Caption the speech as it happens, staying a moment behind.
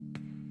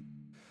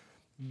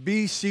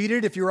Be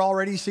seated. If you're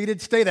already seated,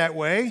 stay that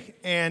way.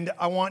 And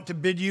I want to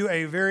bid you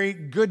a very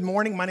good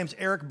morning. My name's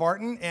Eric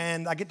Barton,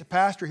 and I get to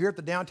pastor here at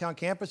the downtown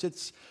campus.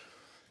 It's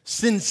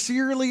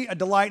sincerely a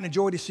delight and a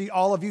joy to see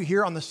all of you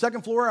here on the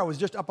second floor. I was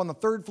just up on the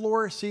third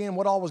floor seeing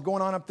what all was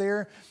going on up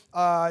there.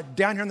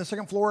 Down here on the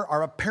second floor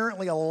are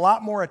apparently a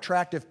lot more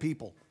attractive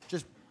people.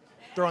 Just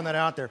throwing that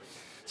out there.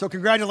 So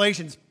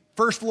congratulations.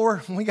 First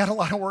floor, we got a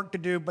lot of work to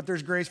do, but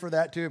there's grace for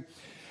that too.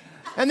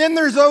 And then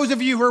there's those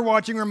of you who are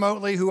watching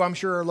remotely who I'm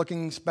sure are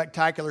looking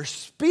spectacular.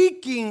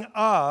 Speaking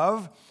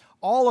of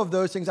all of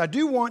those things, I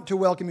do want to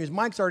welcome you. As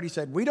Mike's already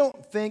said, we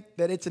don't think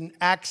that it's an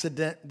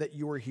accident that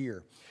you are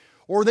here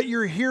or that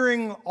you're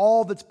hearing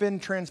all that's been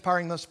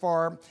transpiring thus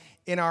far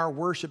in our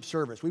worship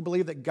service. We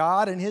believe that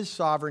God in His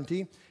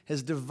sovereignty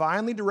has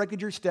divinely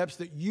directed your steps,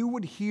 that you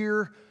would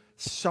hear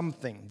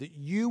something, that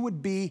you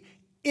would be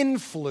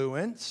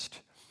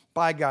influenced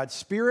by God's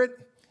Spirit,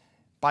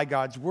 by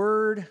God's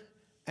Word,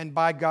 and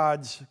by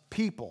God's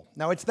people.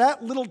 Now, it's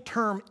that little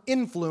term,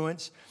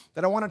 influence,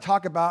 that I want to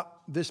talk about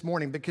this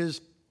morning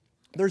because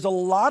there's a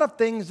lot of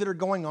things that are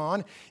going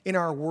on in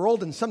our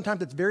world, and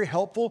sometimes it's very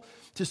helpful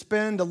to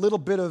spend a little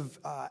bit of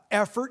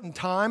effort and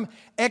time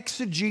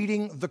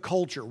exegeting the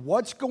culture.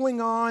 What's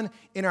going on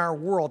in our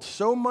world?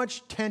 So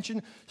much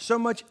tension, so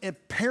much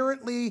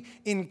apparently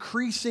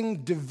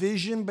increasing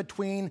division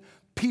between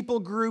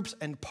people groups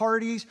and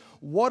parties.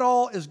 What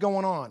all is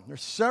going on?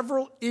 There's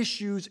several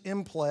issues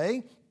in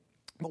play.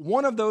 But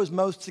one of those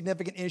most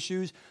significant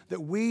issues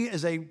that we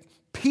as a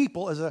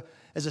people,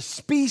 as a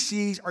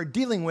species are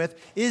dealing with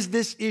is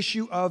this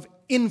issue of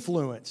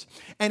influence.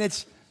 And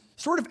it's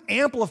sort of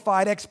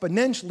amplified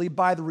exponentially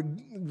by the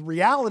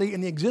reality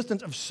and the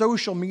existence of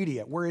social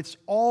media, where it's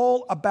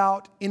all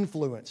about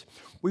influence.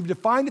 We've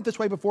defined it this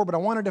way before, but I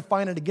want to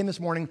define it again this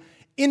morning.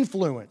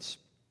 Influence.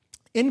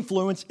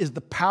 Influence is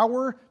the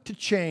power to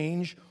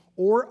change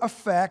or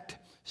affect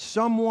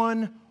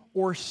someone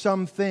or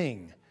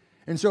something.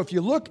 And so if you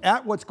look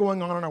at what's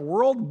going on in our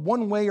world,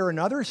 one way or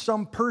another,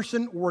 some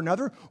person or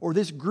another, or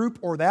this group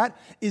or that,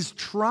 is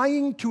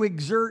trying to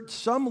exert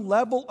some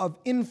level of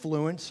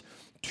influence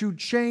to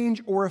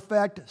change or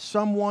affect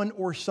someone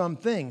or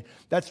something.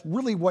 That's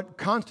really what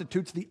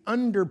constitutes the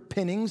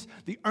underpinnings,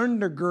 the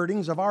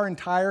undergirdings of our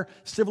entire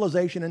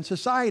civilization and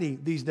society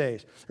these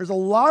days. There's a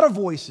lot of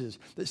voices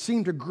that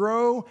seem to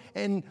grow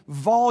in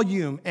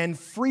volume and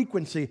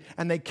frequency,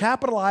 and they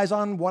capitalize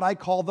on what I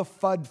call the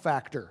FUD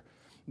factor.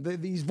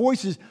 These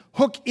voices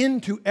hook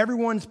into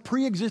everyone's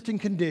pre-existing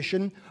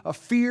condition of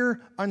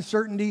fear,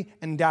 uncertainty,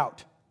 and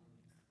doubt.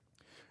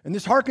 And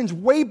this harkens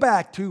way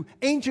back to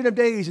Ancient of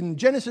Days in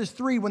Genesis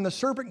 3 when the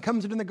serpent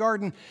comes into the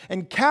garden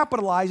and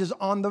capitalizes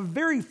on the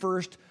very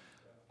first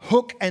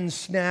hook and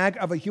snag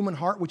of a human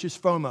heart, which is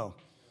FOMO.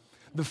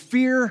 The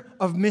fear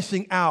of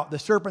missing out. The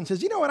serpent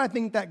says, you know what, I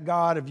think that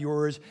God of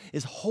yours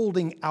is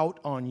holding out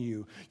on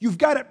you. You've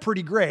got it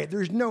pretty great,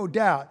 there's no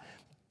doubt.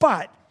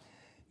 But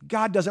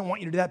God doesn't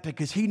want you to do that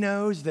because He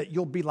knows that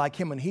you'll be like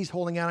Him when He's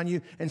holding out on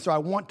you. And so I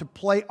want to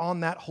play on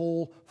that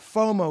whole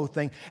FOMO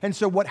thing. And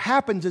so what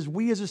happens is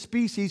we as a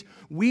species,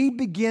 we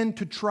begin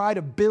to try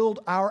to build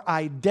our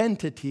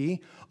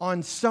identity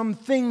on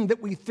something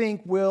that we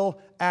think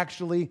will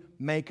actually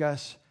make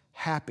us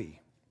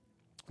happy.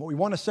 What we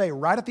want to say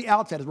right at the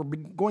outset as we're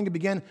going to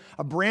begin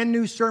a brand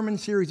new sermon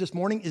series this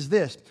morning is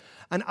this: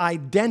 an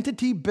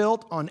identity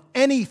built on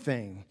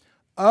anything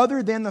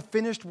other than the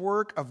finished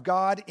work of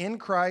God in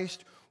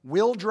Christ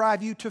will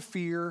drive you to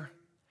fear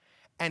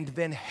and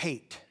then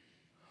hate,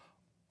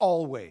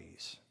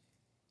 always.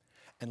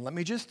 And let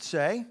me just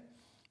say,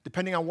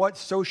 depending on what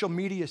social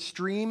media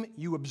stream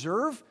you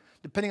observe,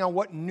 depending on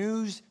what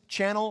news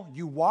channel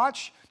you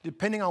watch,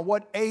 depending on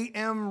what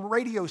AM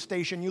radio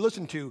station you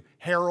listen to,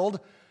 Herald,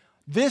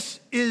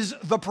 this is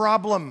the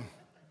problem.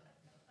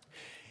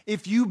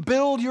 If you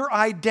build your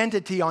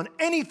identity on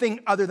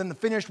anything other than the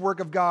finished work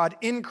of God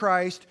in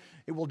Christ,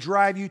 it will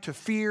drive you to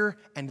fear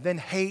and then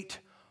hate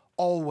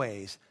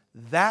always.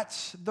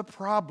 That's the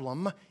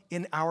problem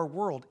in our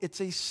world.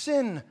 It's a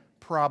sin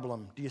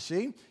problem. Do you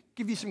see?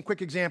 Give you some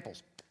quick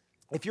examples.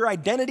 If your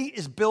identity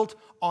is built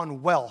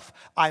on wealth,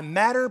 I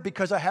matter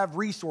because I have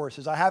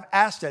resources, I have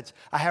assets,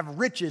 I have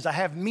riches, I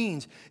have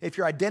means. If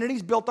your identity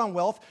is built on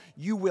wealth,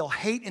 you will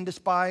hate and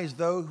despise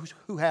those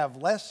who have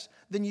less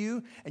than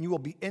you, and you will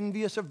be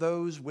envious of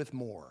those with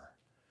more.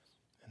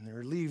 And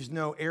there leaves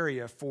no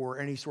area for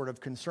any sort of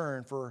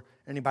concern for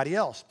anybody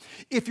else.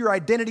 If your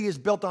identity is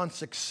built on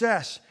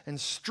success and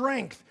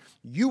strength,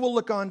 you will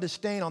look on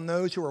disdain on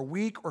those who are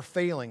weak or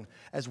failing,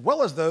 as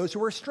well as those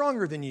who are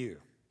stronger than you.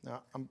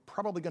 Now, I'm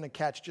probably going to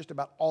catch just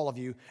about all of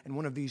you in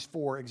one of these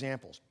four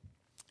examples.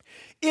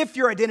 If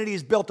your identity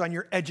is built on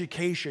your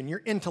education,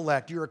 your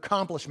intellect, your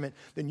accomplishment,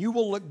 then you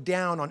will look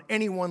down on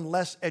anyone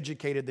less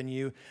educated than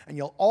you, and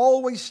you'll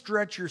always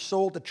stretch your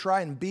soul to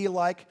try and be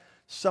like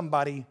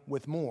somebody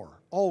with more,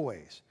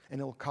 always. And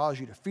it'll cause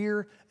you to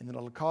fear, and then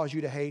it'll cause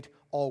you to hate,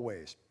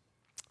 always.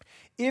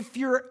 If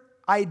your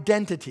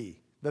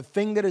identity the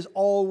thing that is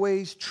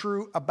always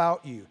true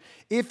about you.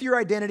 If your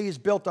identity is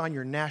built on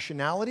your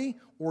nationality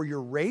or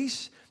your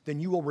race, then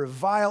you will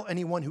revile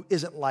anyone who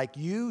isn't like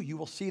you. You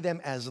will see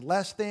them as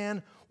less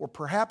than or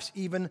perhaps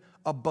even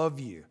above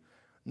you.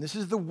 And this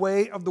is the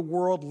way of the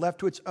world left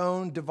to its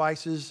own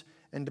devices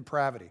and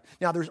depravity.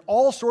 Now, there's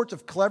all sorts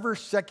of clever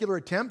secular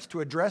attempts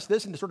to address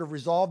this and to sort of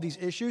resolve these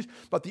issues,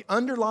 but the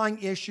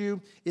underlying issue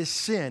is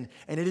sin,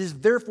 and it is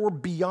therefore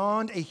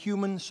beyond a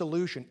human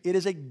solution. It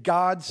is a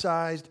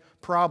God-sized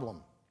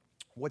problem.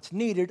 What's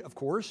needed, of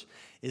course,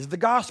 is the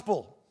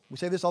gospel. We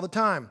say this all the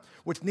time.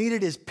 What's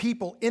needed is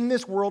people in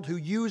this world who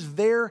use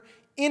their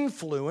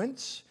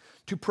influence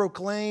to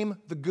proclaim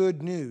the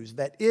good news,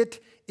 that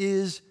it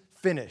is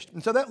finished.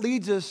 And so that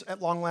leads us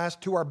at long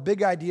last to our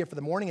big idea for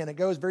the morning, and it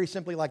goes very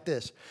simply like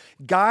this.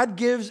 God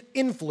gives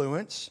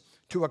influence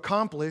to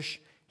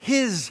accomplish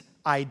His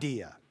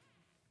idea,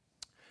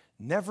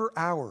 never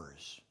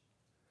ours.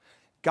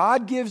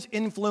 God gives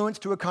influence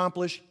to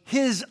accomplish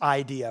His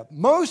idea.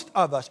 Most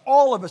of us,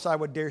 all of us, I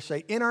would dare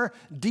say, in our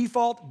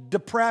default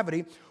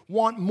depravity,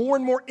 want more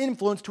and more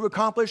influence to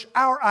accomplish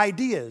our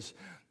ideas.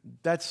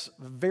 That's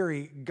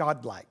very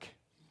godlike,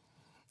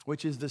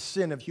 which is the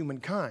sin of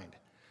humankind.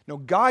 No,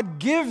 God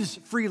gives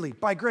freely,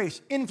 by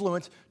grace,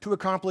 influence to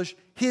accomplish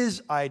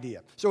His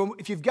idea. So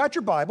if you've got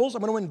your Bibles,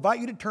 I'm going to invite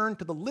you to turn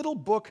to the little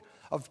book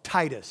of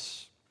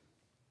Titus.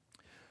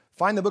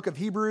 Find the book of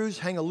Hebrews,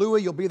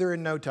 hallelujah, you'll be there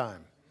in no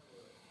time.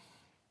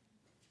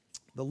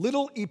 The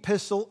little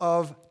epistle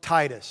of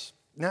Titus.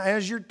 Now,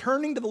 as you're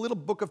turning to the little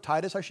book of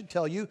Titus, I should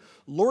tell you,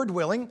 Lord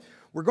willing,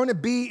 we're going to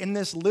be in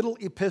this little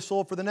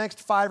epistle for the next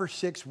 5 or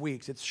 6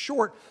 weeks. It's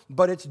short,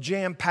 but it's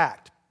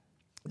jam-packed.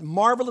 It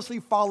marvelously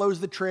follows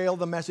the trail,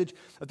 the message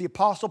that the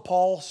Apostle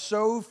Paul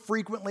so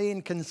frequently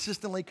and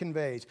consistently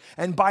conveys.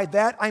 And by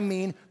that, I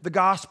mean the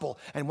gospel.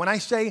 And when I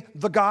say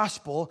the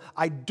gospel,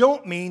 I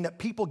don't mean that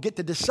people get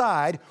to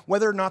decide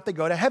whether or not they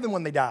go to heaven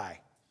when they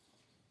die.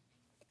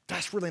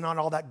 That's really not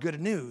all that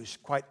good news,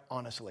 quite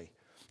honestly.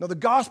 No, the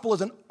gospel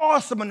is an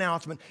awesome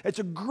announcement. It's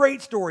a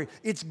great story.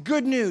 It's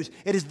good news.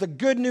 It is the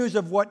good news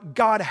of what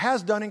God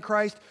has done in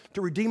Christ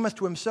to redeem us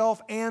to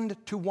Himself and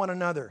to one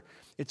another.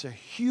 It's a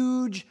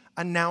huge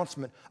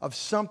announcement of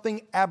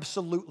something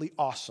absolutely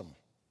awesome.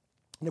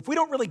 And if we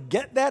don't really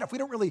get that, if we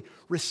don't really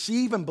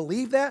receive and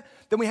believe that,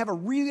 then we have a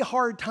really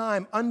hard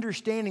time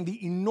understanding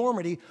the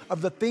enormity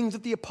of the things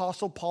that the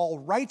Apostle Paul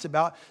writes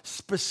about,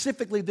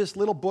 specifically this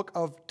little book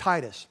of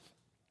Titus.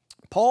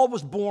 Paul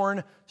was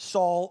born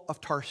Saul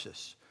of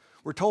Tarsus.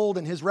 We're told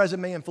in his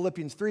resume in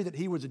Philippians 3 that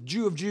he was a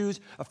Jew of Jews,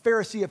 a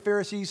Pharisee of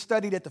Pharisees,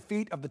 studied at the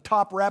feet of the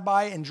top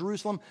rabbi in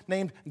Jerusalem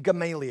named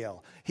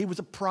Gamaliel. He was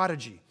a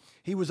prodigy.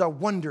 He was a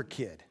wonder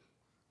kid.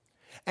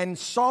 And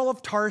Saul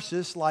of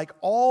Tarsus, like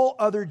all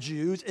other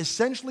Jews,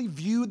 essentially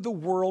viewed the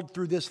world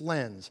through this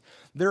lens.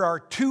 There are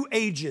 2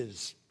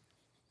 ages.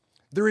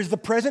 There is the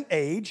present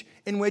age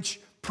in which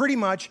pretty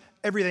much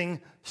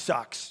everything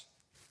sucks.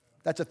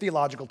 That's a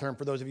theological term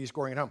for those of you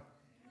scoring at home.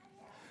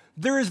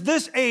 There is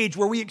this age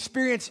where we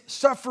experience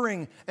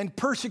suffering and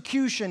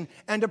persecution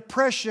and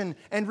oppression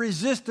and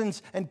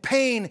resistance and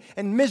pain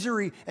and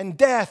misery and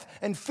death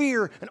and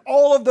fear and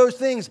all of those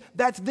things.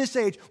 That's this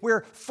age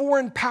where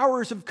foreign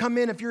powers have come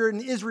in, if you're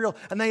in Israel,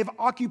 and they have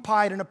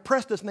occupied and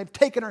oppressed us, and they've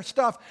taken our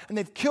stuff and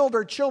they've killed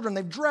our children.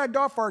 They've dragged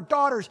off our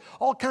daughters,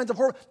 all kinds of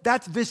horror.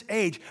 That's this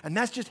age, and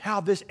that's just how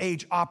this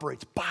age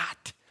operates.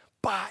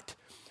 But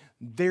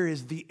there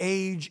is the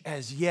age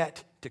as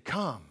yet to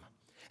come.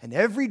 And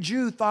every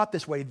Jew thought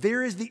this way.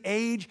 There is the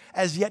age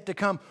as yet to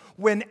come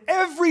when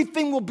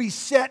everything will be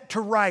set to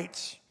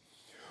rights,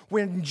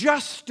 when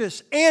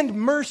justice and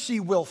mercy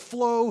will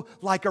flow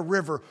like a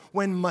river,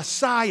 when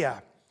Messiah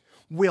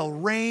will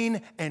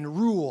reign and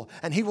rule,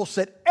 and He will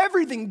set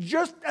everything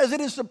just as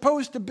it is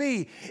supposed to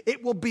be.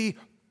 It will be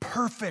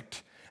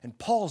perfect. And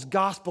Paul's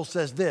gospel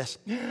says this,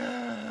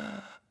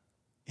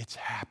 it's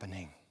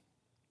happening.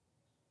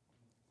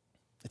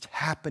 It's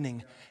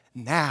happening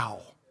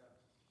now.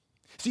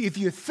 See, if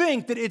you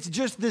think that it's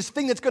just this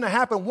thing that's going to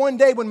happen one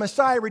day when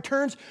Messiah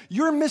returns,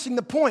 you're missing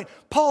the point.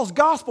 Paul's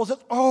gospel says,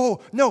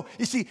 oh, no.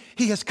 You see,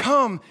 He has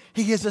come,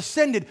 He has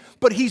ascended,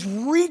 but He's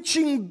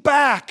reaching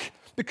back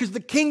because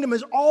the kingdom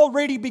has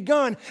already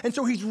begun. And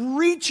so He's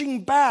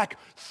reaching back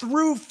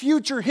through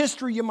future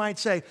history, you might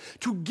say,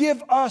 to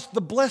give us the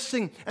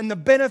blessing and the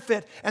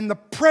benefit and the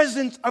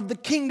presence of the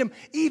kingdom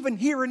even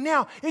here and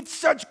now. It's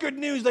such good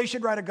news, they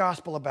should write a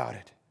gospel about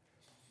it.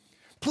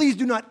 Please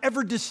do not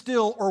ever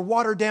distill or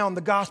water down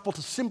the gospel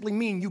to simply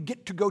mean you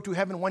get to go to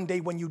heaven one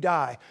day when you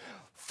die.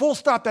 Full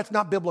stop, that's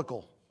not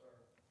biblical.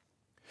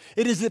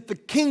 It is that the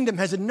kingdom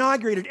has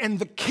inaugurated and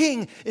the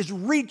king is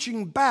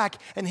reaching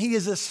back and He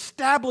is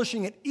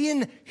establishing it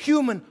in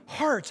human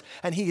hearts,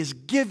 and He is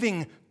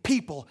giving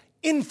people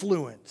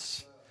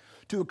influence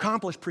to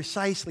accomplish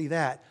precisely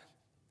that,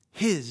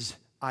 His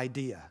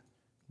idea.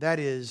 That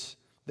is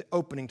the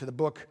opening to the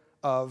book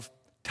of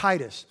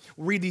Titus.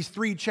 We'll read these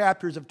 3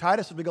 chapters of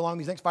Titus as we go along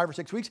these next 5 or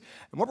 6 weeks.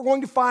 And what we're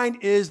going to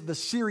find is the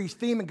series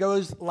theme. It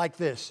goes like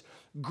this.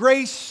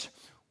 Grace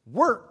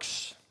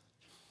works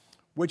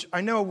which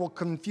I know will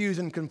confuse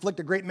and conflict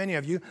a great many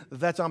of you.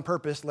 That's on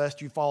purpose,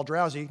 lest you fall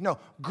drowsy. No,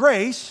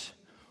 grace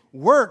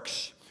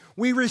works.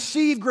 We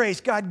receive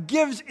grace. God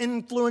gives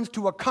influence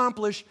to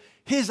accomplish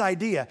His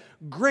idea.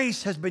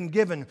 Grace has been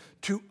given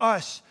to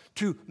us,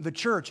 to the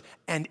church,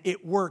 and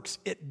it works.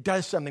 It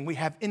does something. We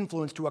have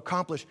influence to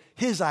accomplish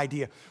His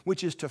idea,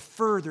 which is to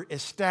further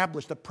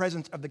establish the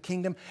presence of the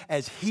kingdom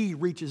as He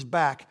reaches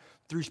back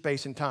through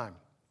space and time.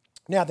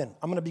 Now then,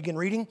 I'm going to begin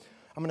reading.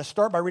 I'm going to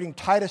start by reading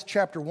Titus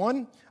chapter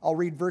 1. I'll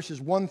read verses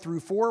 1 through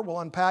 4. We'll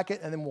unpack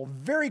it, and then we'll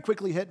very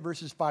quickly hit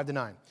verses 5 to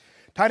 9.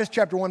 Titus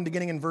chapter 1,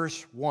 beginning in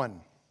verse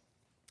 1.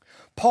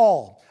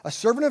 Paul, a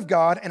servant of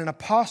God and an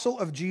apostle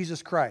of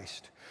Jesus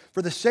Christ,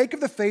 for the sake of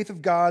the faith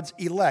of God's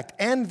elect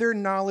and their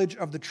knowledge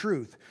of the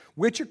truth,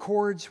 which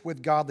accords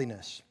with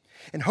godliness,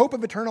 in hope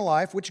of eternal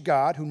life, which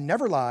God, who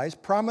never lies,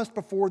 promised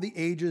before the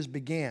ages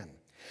began,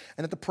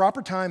 and at the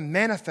proper time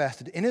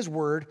manifested in His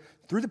word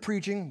through the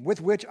preaching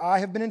with which I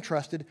have been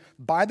entrusted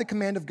by the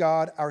command of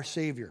God our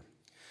Savior.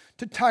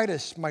 To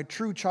Titus, my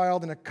true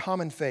child in a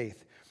common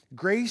faith,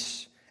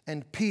 grace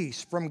and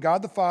peace from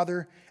God the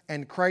Father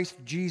and Christ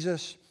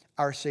Jesus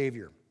our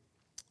Savior.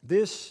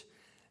 This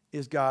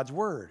is God's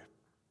word.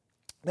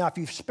 Now, if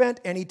you've spent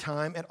any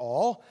time at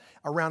all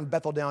around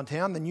Bethel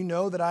downtown, then you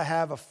know that I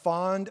have a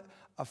fond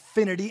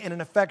affinity and an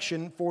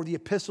affection for the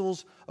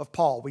epistles of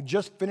Paul. We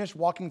just finished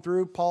walking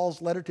through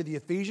Paul's letter to the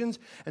Ephesians,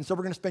 and so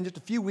we're going to spend just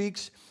a few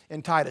weeks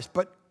in Titus.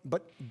 But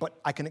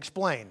I can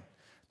explain.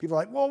 People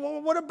are like,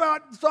 well, what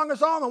about Song of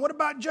Solomon? What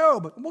about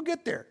Job? We'll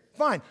get there.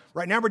 Fine.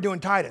 Right now we're doing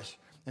Titus,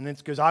 and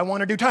it's because I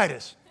want to do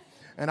Titus.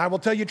 And I will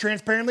tell you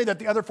transparently that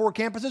the other 4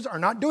 campuses are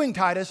not doing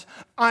Titus.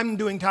 I'm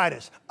doing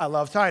Titus. I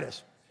love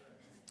Titus.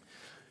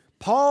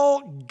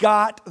 Paul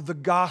got the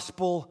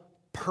gospel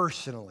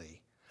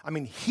personally. I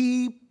mean,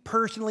 he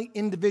personally,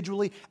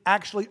 individually,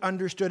 actually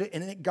understood it,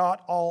 and it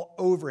got all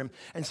over him.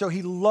 And so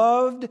he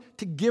loved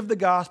to give the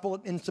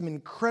gospel in some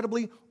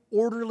incredibly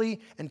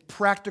orderly and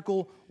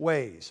practical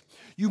ways.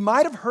 You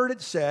might have heard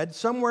it said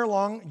somewhere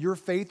along your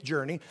faith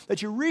journey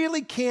that you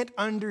really can't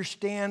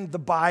understand the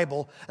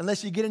Bible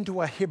unless you get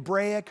into a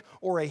Hebraic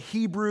or a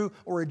Hebrew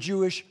or a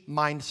Jewish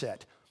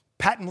mindset.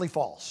 Patently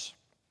false.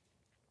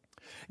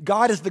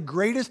 God is the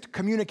greatest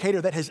communicator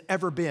that has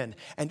ever been.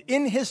 And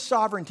in His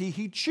sovereignty,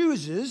 He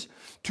chooses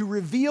to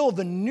reveal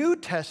the New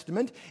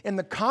Testament in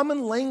the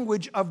common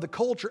language of the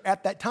culture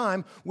at that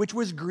time, which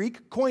was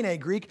Greek, Koine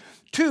Greek,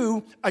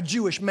 to a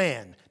Jewish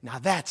man. Now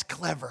that's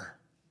clever.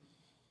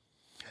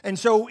 And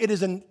so it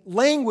is a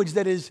language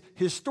that is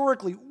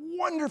historically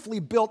wonderfully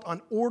built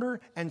on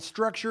order and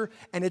structure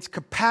and its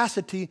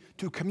capacity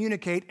to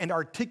communicate and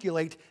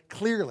articulate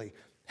clearly.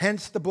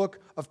 Hence the book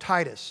of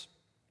Titus.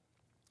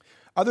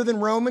 Other than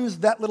Romans,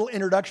 that little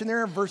introduction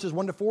there, verses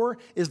 1 to 4,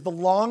 is the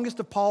longest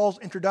of Paul's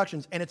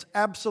introductions, and it's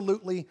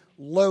absolutely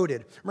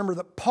loaded. Remember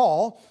that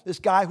Paul, this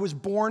guy who was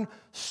born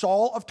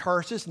Saul of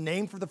Tarsus,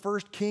 named for the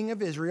first king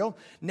of Israel,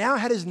 now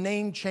had his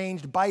name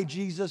changed by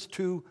Jesus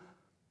to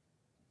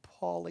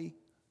Pauli.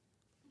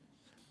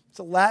 It's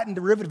a Latin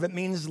derivative. It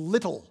means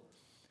little.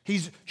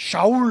 He's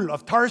Shaul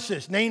of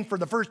Tarsus, named for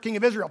the first king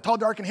of Israel, tall,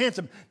 dark, and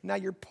handsome. Now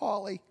you're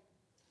Pauli.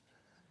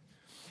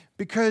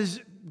 Because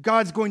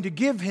God's going to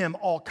give him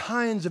all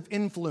kinds of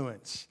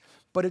influence,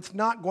 but it's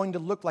not going to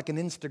look like an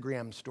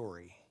Instagram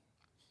story.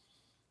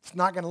 It's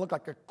not going to look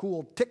like a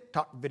cool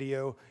TikTok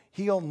video.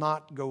 He'll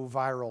not go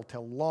viral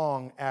till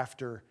long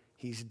after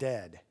he's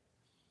dead.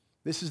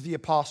 This is the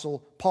Apostle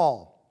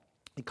Paul.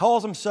 He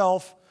calls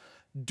himself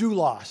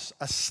doulos,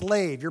 a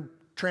slave. Your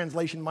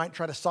translation might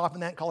try to soften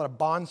that and call it a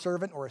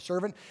bondservant or a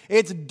servant.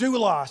 It's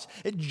doulos.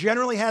 It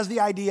generally has the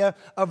idea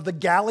of the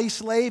galley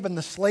slave and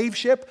the slave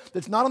ship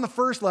that's not on the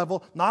first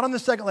level, not on the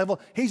second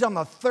level. He's on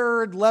the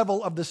third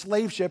level of the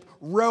slave ship,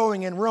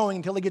 rowing and rowing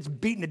until he gets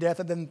beaten to death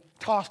and then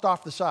tossed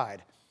off the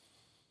side.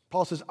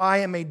 Paul says, I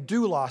am a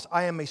doulos.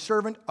 I am a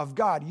servant of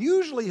God.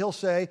 Usually he'll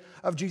say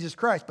of Jesus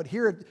Christ, but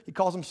here he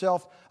calls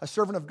himself a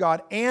servant of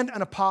God and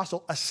an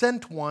apostle, a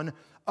sent one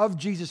of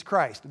Jesus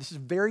Christ. This is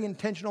very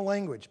intentional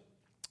language.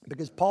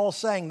 Because Paul's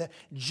saying that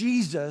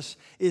Jesus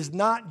is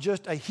not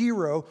just a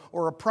hero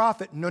or a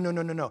prophet.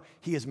 No.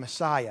 He is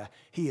Messiah.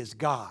 He is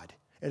God.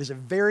 It is a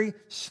very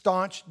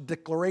staunch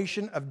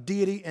declaration of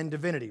deity and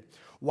divinity.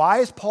 Why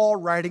is Paul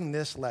writing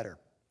this letter?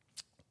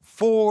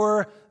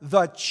 For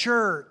the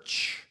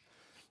church.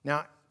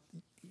 Now,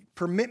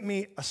 permit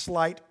me a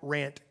slight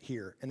rant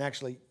here. And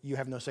actually, you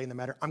have no say in the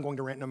matter. I'm going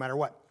to rant no matter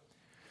what.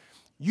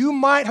 You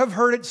might have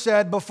heard it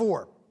said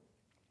before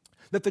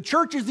that the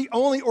church is the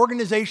only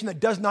organization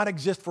that does not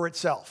exist for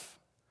itself.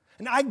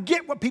 And I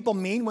get what people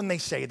mean when they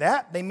say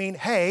that. They mean,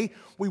 hey,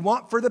 we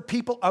want for the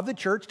people of the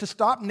church to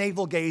stop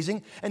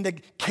navel-gazing and to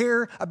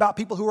care about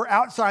people who are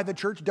outside the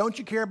church. Don't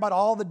you care about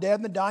all the dead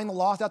and the dying, the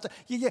lost outside?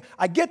 Yeah,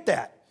 I get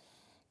that.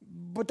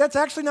 But that's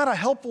actually not a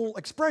helpful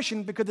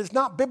expression because it's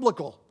not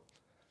biblical.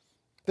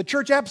 The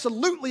church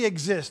absolutely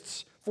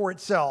exists for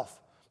itself.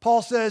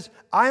 Paul says,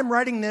 I am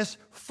writing this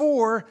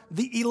for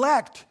the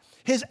elect.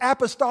 His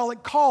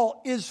apostolic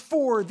call is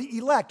for the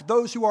elect,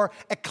 those who are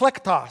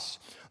eklektos,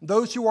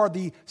 those who are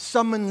the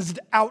summoned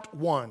out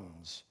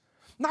ones.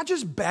 Not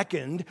just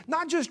beckoned,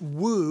 not just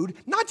wooed,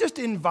 not just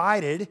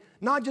invited,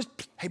 not just,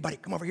 hey buddy,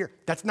 come over here.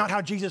 That's not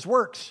how Jesus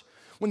works.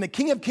 When the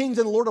King of Kings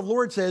and the Lord of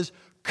Lords says,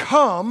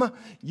 come,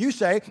 you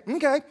say,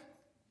 okay.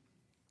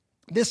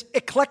 This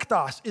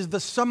eklektos is the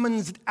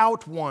summoned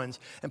out ones.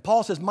 And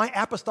Paul says, my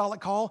apostolic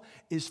call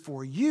is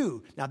for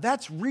you. Now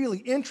that's really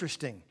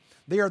interesting.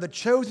 They are the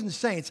chosen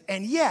saints,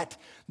 and yet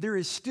there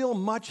is still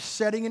much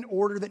setting in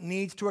order that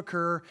needs to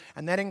occur,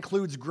 and that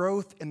includes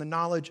growth in the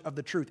knowledge of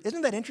the truth.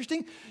 Isn't that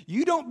interesting?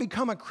 You don't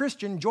become a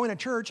Christian, join a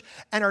church,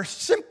 and are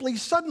simply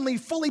suddenly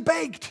fully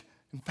baked.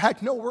 In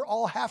fact, no, we're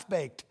all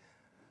half-baked.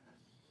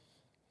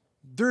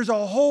 There's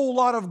a whole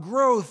lot of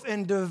growth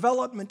and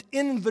development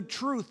in the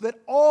truth that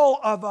all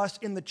of us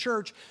in the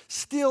church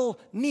still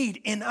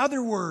need. In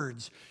other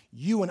words,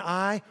 you and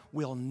I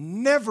will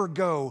never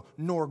go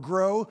nor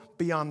grow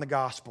beyond the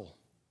gospel.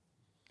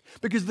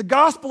 Because the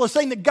gospel is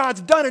saying that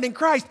God's done it in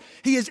Christ.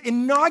 He has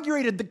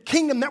inaugurated the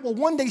kingdom that will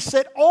one day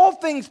set all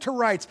things to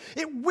rights.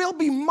 It will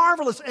be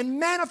marvelous and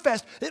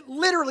manifest. It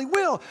literally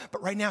will.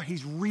 But right now,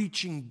 he's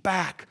reaching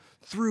back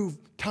through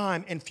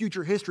time and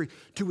future history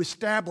to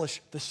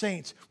establish the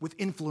saints with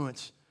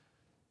influence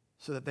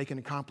so that they can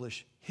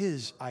accomplish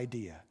his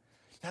idea.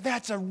 Now,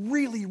 that's a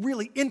really,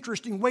 really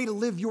interesting way to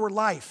live your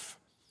life.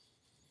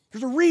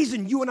 There's a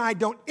reason you and I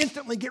don't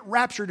instantly get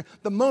raptured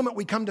the moment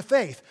we come to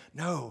faith.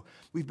 No,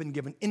 we've been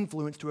given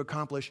influence to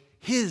accomplish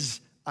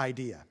his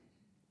idea.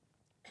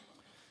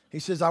 He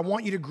says, I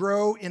want you to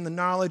grow in the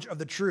knowledge of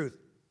the truth.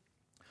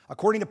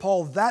 According to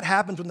Paul, that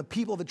happens when the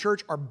people of the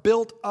church are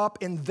built up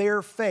in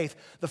their faith.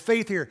 The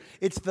faith here,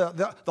 it's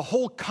the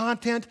whole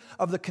content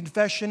of the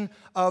confession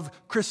of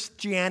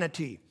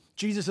Christianity.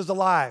 Jesus is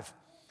alive.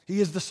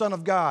 He is the Son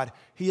of God.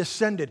 He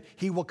ascended.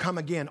 He will come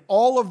again.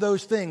 All of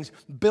those things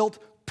built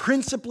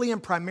principally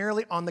and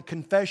primarily on the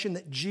confession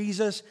that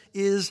Jesus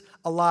is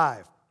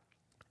alive,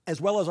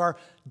 as well as our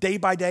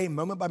day-by-day,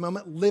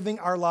 moment-by-moment, living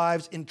our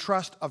lives in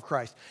trust of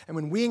Christ. And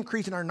when we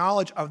increase in our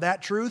knowledge of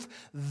that truth,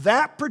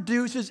 that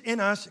produces in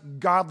us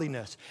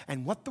godliness.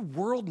 And what the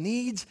world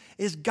needs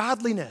is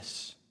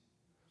godliness.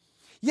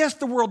 Yes,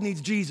 the world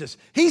needs Jesus.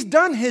 He's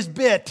done his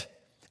bit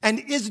and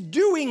is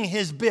doing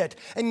his bit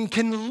and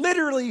can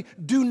literally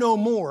do no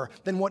more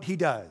than what he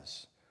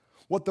does.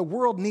 What the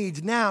world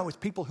needs now is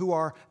people who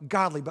are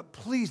godly. But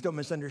please don't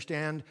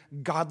misunderstand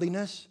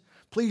godliness.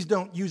 Please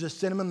don't use a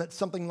synonym that's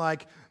something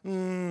like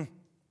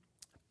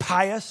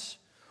pious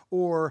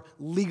or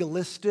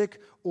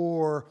legalistic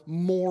or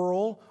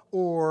moral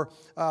or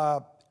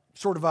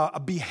sort of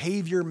a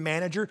behavior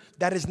manager.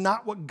 That is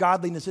not what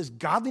godliness is.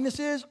 Godliness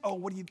is,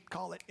 what do you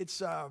call it?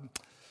 It's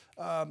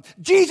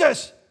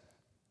Jesus.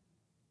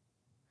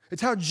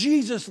 It's how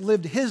Jesus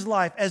lived his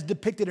life as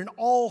depicted in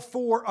all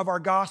four of our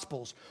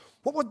Gospels.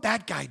 What would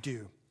that guy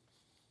do?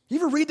 You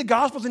ever read the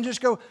Gospels and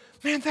just go,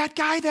 man, that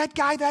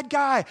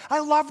guy, I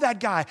love that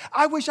guy.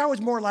 I wish I was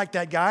more like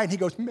that guy. And he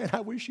goes, man, I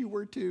wish you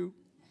were too.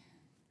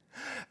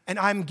 And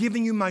I'm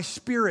giving you my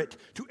Spirit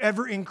to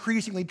ever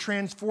increasingly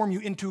transform you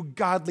into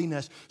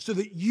godliness so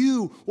that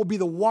you will be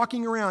the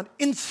walking around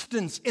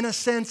instance, in a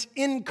sense,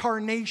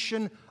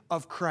 incarnation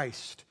of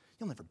Christ.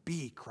 You'll never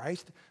be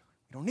Christ.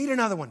 You don't need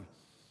another one.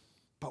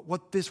 But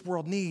what this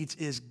world needs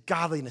is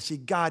godliness. See,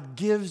 God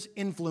gives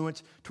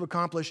influence to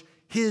accomplish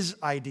his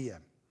idea.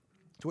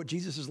 It's what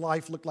Jesus'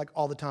 life looked like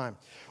all the time.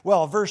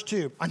 Well, verse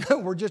 2. I know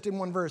we're just in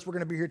one verse. We're going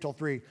to be here till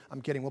 3.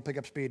 I'm kidding. We'll pick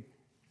up speed.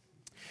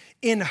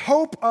 In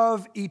hope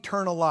of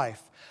eternal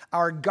life.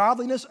 Our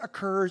godliness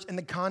occurs in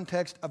the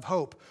context of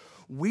hope.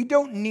 We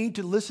don't need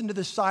to listen to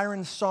the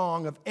siren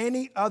song of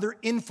any other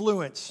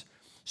influence.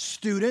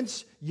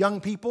 Students, young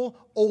people,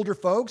 older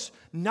folks,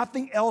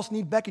 nothing else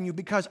need beckon you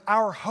because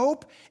our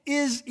hope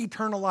is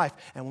eternal life.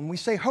 And when we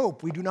say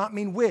hope, we do not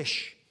mean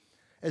wish,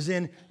 as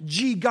in,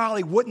 gee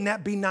golly, wouldn't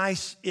that be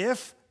nice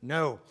if?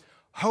 No.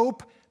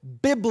 Hope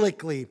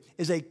biblically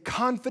is a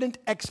confident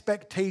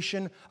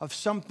expectation of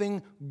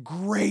something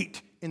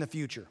great in the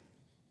future.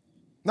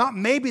 Not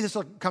maybe this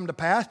will come to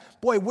pass.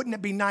 Boy, wouldn't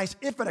it be nice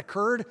if it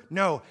occurred?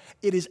 No,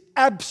 it is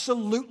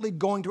absolutely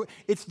going to.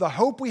 It's the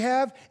hope we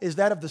have is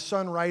that of the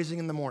sun rising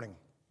in the morning.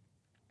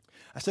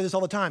 I say this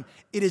all the time.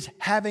 It is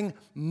having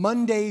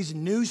Monday's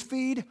news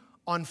feed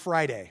on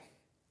Friday.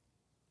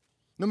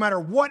 No matter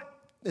what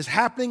is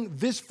happening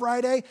this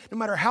Friday, no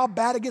matter how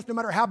bad it gets, no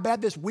matter how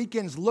bad this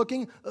weekend's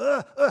looking,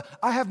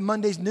 I have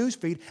Monday's news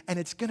feed and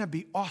it's going to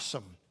be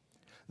awesome.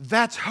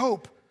 That's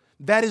hope.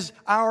 That is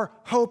our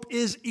hope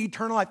is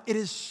eternal life. It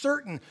is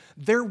certain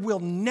there will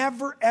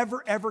never,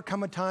 ever, ever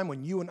come a time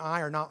when you and I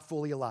are not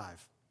fully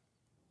alive.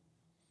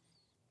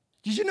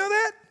 Did you know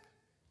that?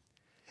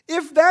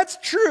 If that's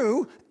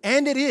true,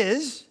 and it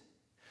is,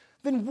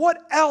 then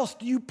what else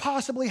do you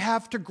possibly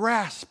have to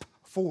grasp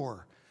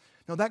for?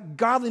 Now, that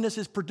godliness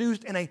is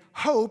produced in a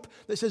hope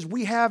that says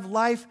we have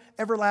life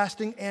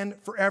everlasting and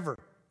forever.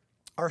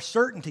 Our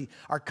certainty,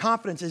 our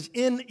confidence is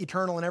in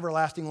eternal and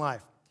everlasting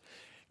life.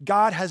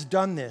 God has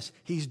done this.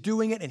 He's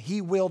doing it and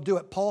he will do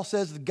it. Paul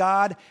says that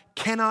God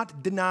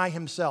cannot deny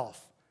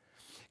himself.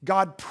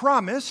 God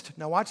promised,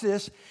 now watch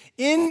this,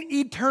 in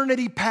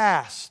eternity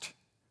past.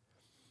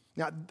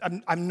 Now,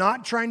 I'm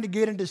not trying to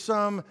get into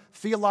some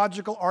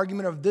theological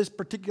argument of this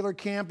particular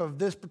camp,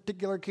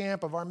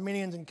 of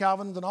Arminians and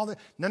Calvinists and all that.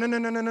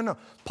 No.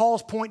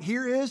 Paul's point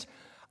here is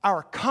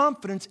our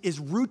confidence is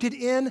rooted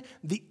in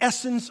the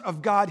essence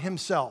of God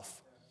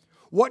himself.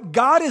 What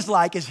God is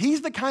like is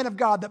he's the kind of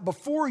God that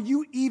before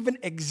you even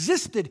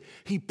existed,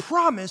 he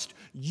promised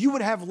you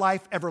would have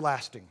life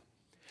everlasting.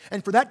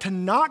 And for that to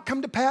not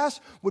come to pass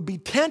would be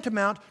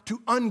tantamount to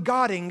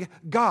ungodding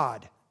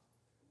God.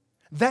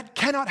 That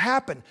cannot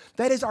happen.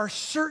 That is our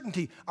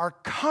certainty, our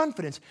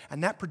confidence,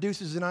 and that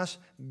produces in us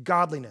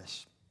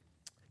godliness.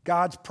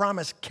 God's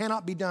promise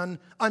cannot be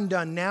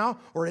undone now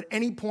or at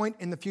any point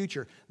in the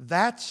future.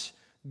 That's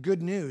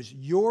good news.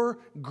 Your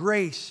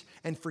grace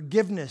and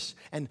forgiveness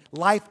and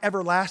life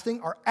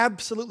everlasting are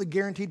absolutely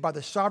guaranteed by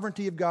the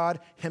sovereignty of God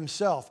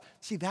himself.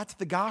 See, that's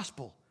the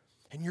gospel.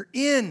 And you're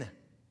in.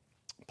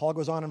 Paul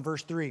goes on in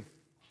verse 3.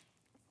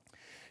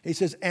 He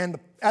says, and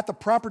at the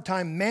proper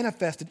time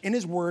manifested in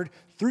his word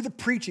through the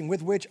preaching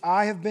with which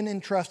I have been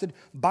entrusted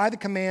by the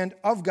command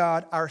of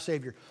God our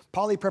Savior.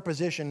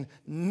 Polypreposition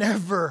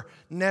never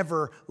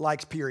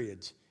likes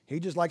periods. He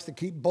just likes to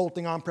keep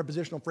bolting on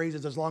prepositional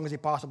phrases as long as he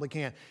possibly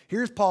can.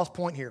 Here's Paul's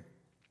point here.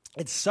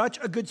 It's such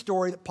a good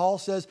story that Paul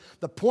says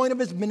the point of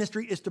his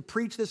ministry is to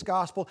preach this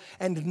gospel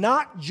and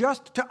not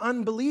just to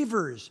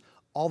unbelievers,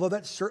 although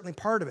that's certainly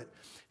part of it.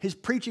 His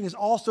preaching is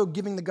also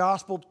giving the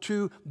gospel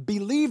to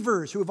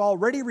believers who have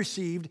already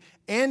received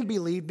and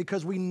believed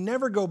because we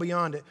never go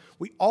beyond it.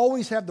 We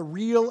always have the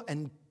real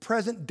and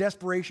present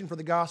desperation for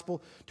the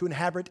gospel to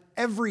inhabit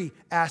every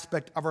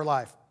aspect of our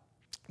life.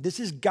 This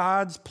is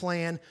God's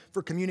plan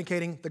for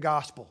communicating the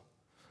gospel.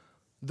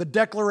 The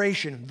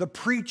declaration, the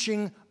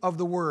preaching of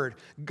the word.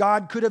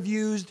 God could have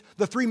used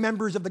the three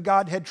members of the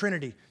Godhead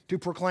Trinity to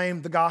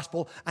proclaim the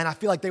gospel, and I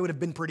feel like they would have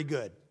been pretty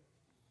good.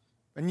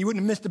 And you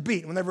wouldn't have missed a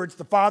beat. Whenever it's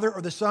the Father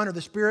or the Son or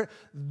the Spirit,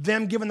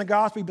 them giving the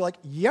gospel, you'd be like,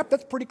 yep,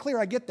 that's pretty clear.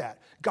 I get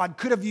that. God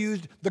could have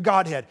used the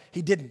Godhead.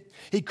 He didn't.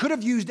 He could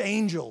have used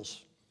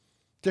angels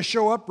to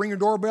show up, ring your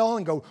doorbell,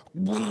 and go,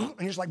 and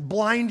just like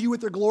blind you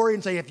with their glory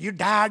and say, if you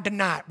died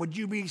tonight, would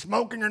you be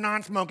smoking or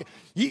non-smoking?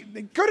 He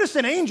could have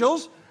sent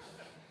angels,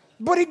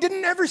 but he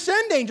didn't ever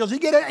send angels. He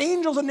get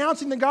angels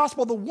announcing the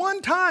gospel the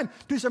one time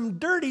to some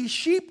dirty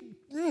sheep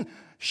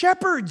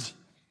shepherds.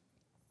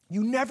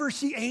 You never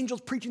see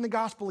angels preaching the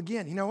gospel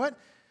again. You know what?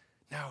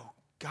 No,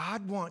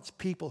 God wants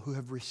people who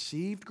have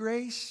received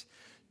grace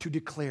to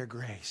declare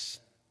grace.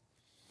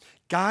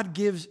 God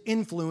gives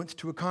influence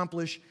to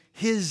accomplish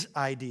his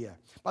idea.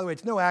 By the way,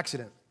 it's no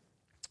accident.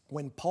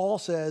 When Paul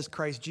says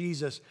Christ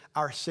Jesus,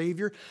 our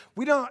Savior,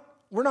 we're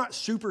not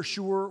super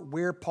sure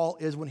where Paul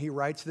is when he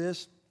writes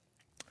this,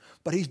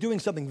 but he's doing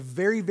something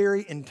very,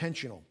 very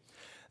intentional.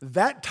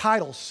 That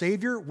title,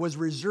 Savior, was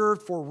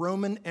reserved for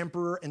Roman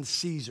Emperor and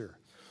Caesar,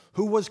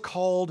 who was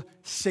called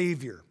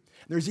Savior.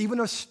 There's even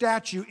a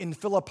statue in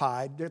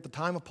Philippi at the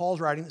time of Paul's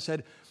writing that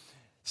said,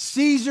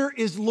 Caesar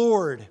is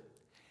Lord,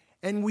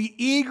 and we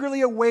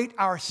eagerly await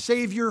our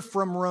Savior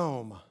from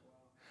Rome,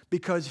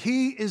 because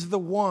he is the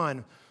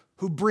one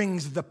who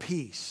brings the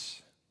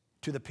peace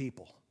to the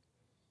people.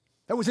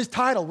 That was his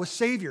title, was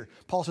Savior.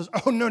 Paul says,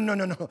 oh,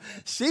 no.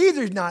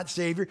 Caesar's not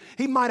Savior.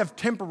 He might have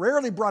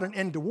temporarily brought an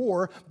end to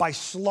war by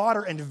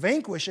slaughter and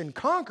vanquish and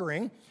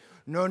conquering.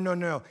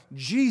 No.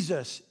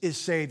 Jesus is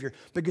Savior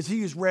because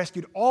he has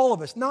rescued all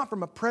of us, not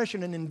from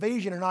oppression and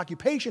invasion and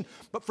occupation,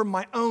 but from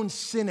my own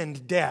sin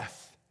and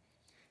death.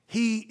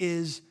 He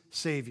is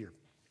Savior.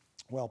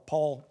 Well,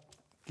 Paul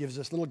gives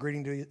this little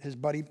greeting to his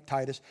buddy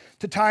Titus.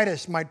 To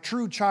Titus, my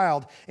true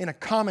child in a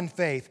common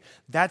faith.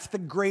 That's the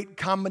great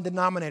common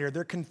denominator,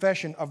 their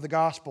confession of the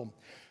gospel.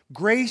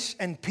 Grace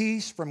and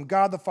peace from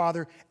God the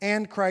Father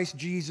and Christ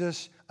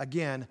Jesus,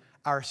 again,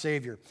 our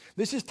Savior.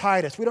 This is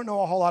Titus. We don't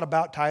know a whole lot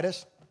about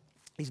Titus.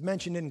 He's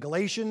mentioned in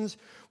Galatians.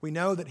 We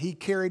know that he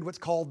carried what's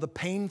called the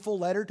painful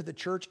letter to the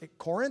church at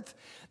Corinth,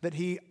 that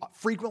he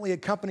frequently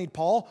accompanied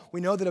Paul.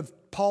 We know that of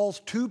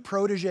Paul's two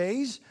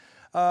proteges,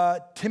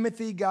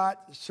 Timothy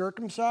got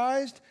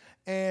circumcised,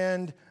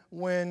 and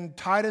when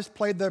Titus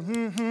played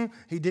the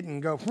he didn't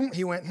go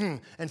he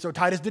went and so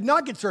Titus did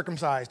not get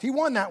circumcised. He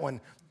won that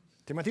one.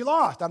 Timothy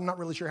lost. I'm not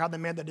really sure how they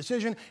made that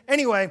decision.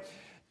 Anyway,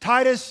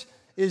 Titus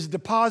is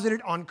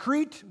deposited on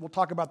Crete. We'll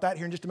talk about that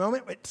here in just a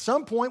moment. At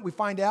some point, we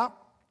find out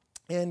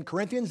in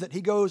Corinthians that he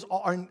goes,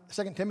 or in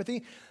 2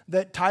 Timothy,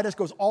 that Titus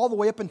goes all the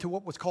way up into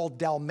what was called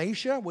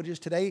Dalmatia, which is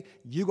today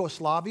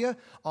Yugoslavia,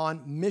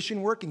 on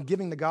mission work and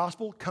giving the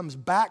gospel, comes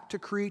back to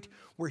Crete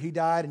where he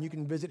died, and you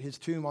can visit his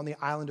tomb on the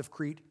island of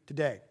Crete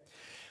today.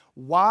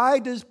 Why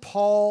does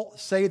Paul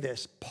say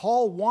this?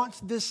 Paul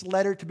wants this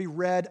letter to be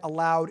read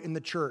aloud in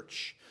the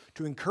church,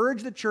 to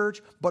encourage the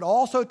church, but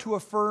also to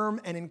affirm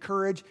and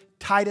encourage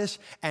Titus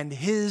and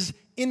his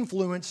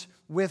influence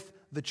with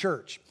the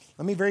church.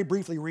 Let me very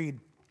briefly read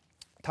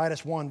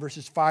Titus 1,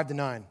 verses 5 to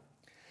 9.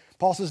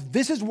 Paul says,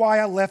 this is why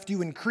I left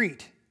you in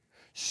Crete,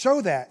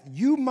 so that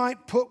you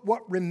might put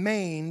what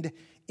remained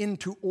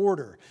into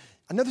order.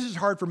 I know this is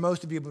hard for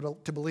most of you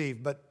to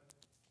believe, but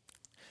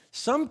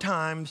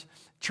sometimes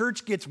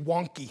church gets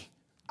wonky.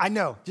 I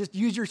know, just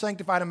use your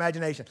sanctified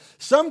imagination.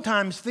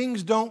 Sometimes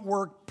things don't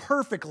work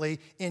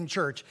perfectly in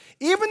church.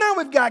 Even though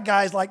we've got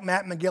guys like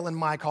Matt McGill and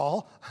Mike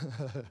Hall,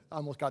 I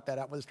almost got that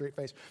out with a straight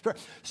face.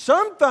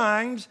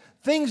 Sometimes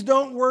things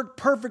don't work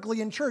perfectly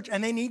in church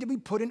and they need to be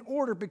put in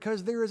order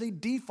because there is a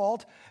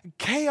default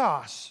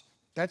chaos.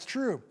 That's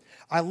true.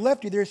 I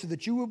left you there so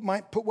that you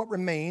might put what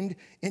remained,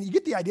 and you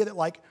get the idea that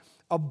like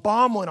a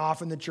bomb went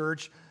off in the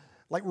church,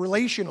 like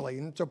relationally.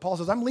 And so Paul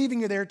says, I'm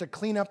leaving you there to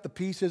clean up the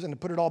pieces and to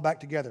put it all back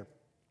together.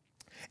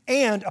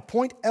 And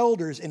appoint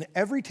elders in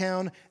every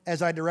town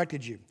as I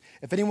directed you.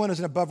 If anyone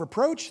is above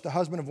reproach, the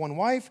husband of one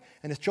wife,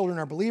 and his children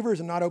are believers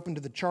and not open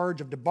to the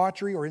charge of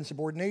debauchery or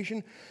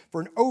insubordination,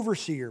 for an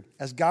overseer,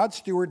 as God's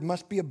steward,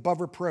 must be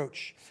above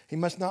reproach. He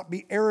must not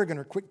be arrogant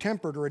or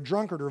quick-tempered or a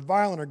drunkard or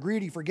violent or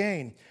greedy for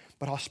gain,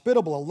 but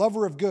hospitable, a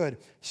lover of good,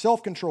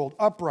 self-controlled,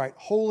 upright,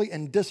 holy,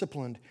 and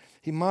disciplined.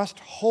 He must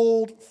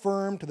hold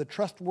firm to the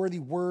trustworthy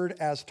word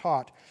as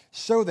taught,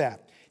 so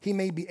that he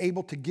may be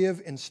able to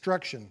give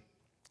instruction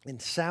in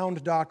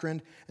sound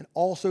doctrine, and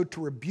also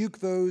to rebuke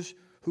those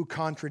who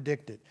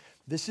contradict it.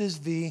 This is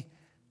the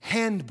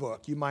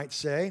handbook, you might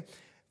say,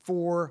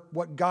 for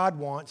what God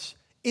wants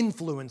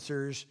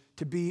influencers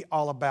to be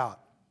all about.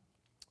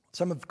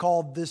 Some have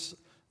called this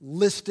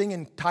listing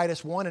in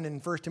Titus 1 and in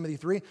 1 Timothy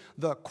 3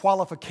 the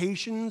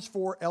qualifications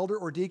for elder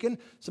or deacon.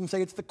 Some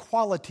say it's the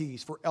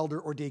qualities for elder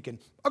or deacon.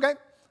 Okay,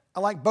 I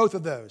like both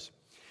of those.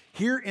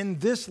 Here in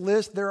this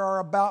list, there are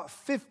about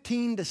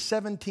 15 to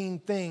 17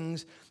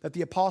 things that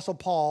the Apostle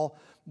Paul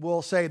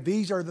will say,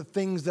 these are the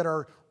things that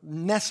are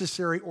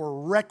necessary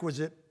or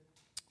requisite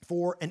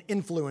for an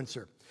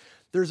influencer.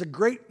 There's a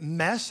great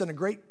mess and a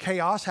great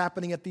chaos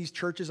happening at these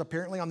churches,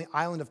 apparently on the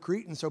island of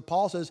Crete. And so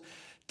Paul says,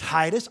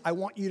 Titus, I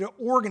want you to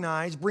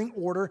organize, bring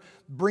order,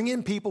 bring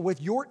in people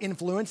with your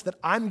influence that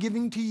I'm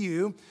giving to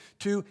you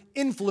to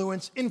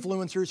influence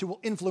influencers who will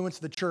influence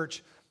the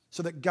church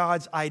so that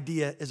God's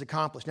idea is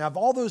accomplished. Now, of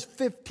all those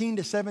 15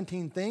 to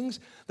 17 things,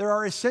 there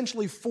are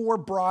essentially 4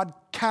 broad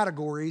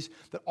categories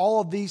that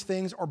all of these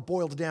things are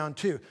boiled down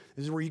to.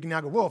 This is where you can now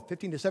go, whoa,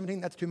 15 to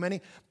 17, that's too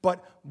many.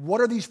 But what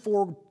are these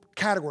 4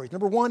 categories?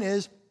 Number 1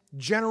 is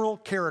general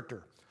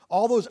character.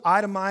 All those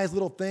itemized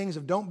little things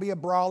of don't be a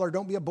brawler,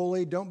 don't be a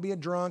bully, don't be a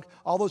drunk,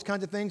 all those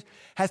kinds of things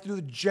has to do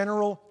with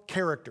general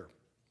character.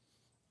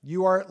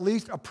 You are at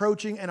least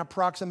approaching and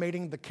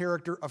approximating the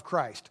character of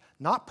Christ.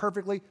 Not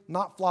perfectly,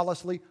 not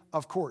flawlessly,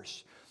 of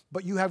course.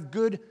 But you have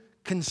good,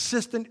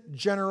 consistent,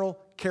 general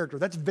character.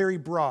 That's very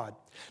broad.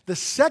 The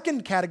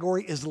second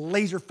category is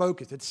laser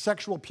focused. It's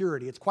sexual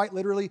purity. It's quite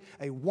literally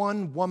a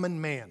one-woman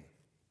man.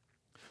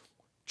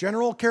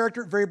 General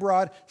character, very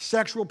broad.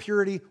 Sexual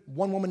purity,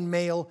 one-woman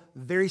male,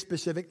 very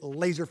specific,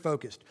 laser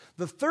focused.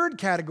 The third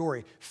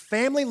category,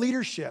 family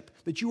leadership,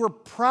 that you are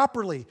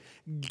properly,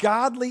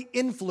 godly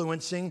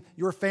influencing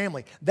your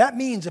family. That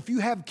means if you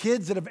have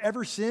kids that have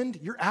ever sinned,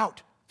 you're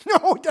out.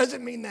 No, it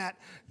doesn't mean that.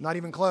 Not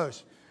even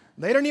close.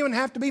 They don't even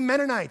have to be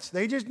Mennonites.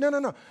 They just,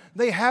 no.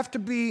 They have to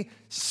be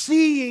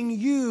seeing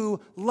you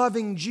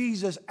loving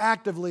Jesus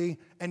actively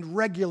and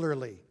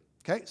regularly.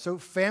 Okay, so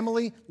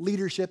family,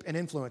 leadership, and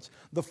influence.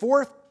 The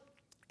fourth,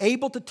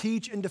 able to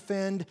teach and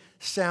defend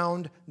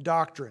sound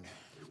doctrine.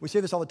 We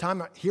say this all the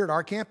time here at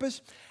our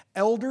campus.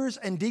 Elders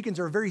and deacons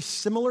are very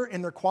similar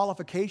in their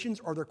qualifications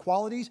or their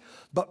qualities,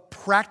 but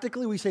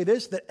practically we say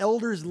this, that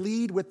elders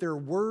lead with their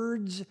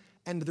words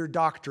and their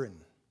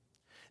doctrine.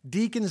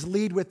 Deacons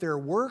lead with their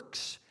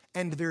works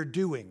and their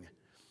doing.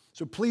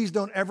 So please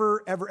don't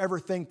ever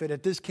think that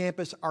at this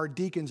campus our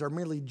deacons are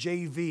merely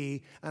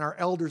JV and our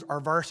elders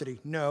are varsity.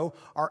 No,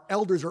 our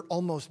elders are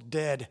almost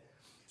dead.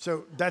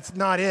 So that's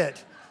not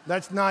it.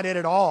 That's not it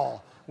at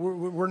all.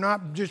 We're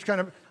not just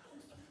kind of,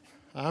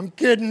 I'm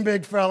kidding,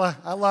 big fella.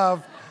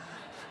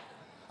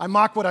 I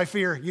mock what I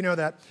fear. You know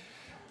that.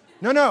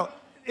 No.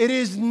 It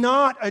is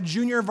not a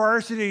junior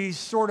varsity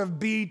sort of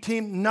B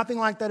team. Nothing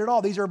like that at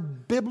all. These are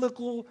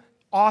biblical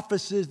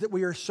offices that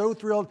we are so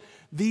thrilled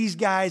these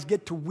guys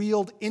get to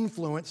wield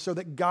influence so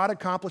that God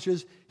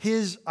accomplishes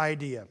His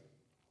idea.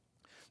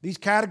 These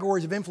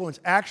categories of influence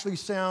actually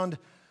sound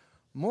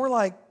more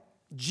like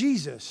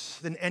Jesus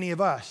than any of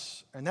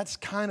us. And that's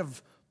kind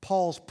of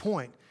Paul's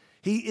point.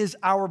 He is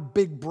our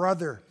big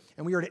brother,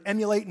 and we are to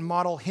emulate and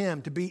model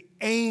Him, to be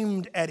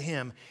aimed at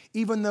Him,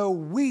 even though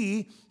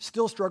we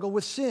still struggle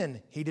with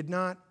sin. He did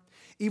not.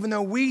 Even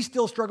though we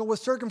still struggle with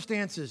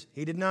circumstances,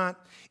 He did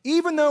not.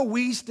 Even though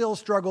we still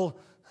struggle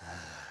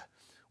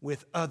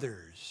with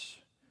others.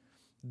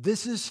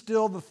 This is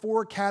still the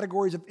 4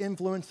 categories of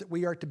influence that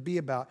we are to be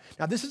about.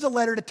 Now, this is a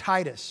letter to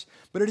Titus,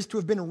 but it is to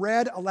have been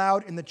read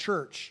aloud in the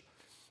church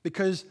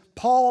because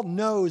Paul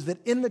knows that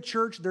in the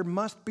church there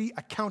must be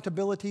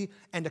accountability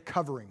and a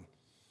covering.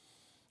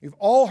 We've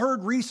all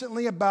heard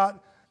recently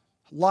about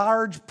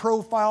large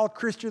profile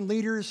Christian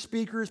leaders,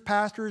 speakers,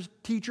 pastors,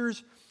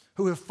 teachers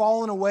who have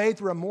fallen away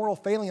through a moral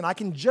failing, and I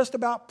can just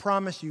about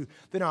promise you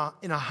that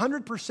in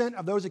 100%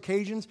 of those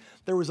occasions,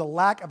 there was a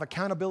lack of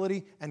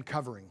accountability and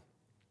covering.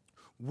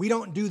 We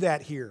don't do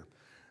that here.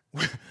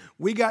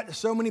 We got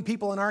so many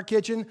people in our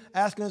kitchen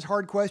asking us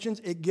hard questions,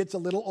 it gets a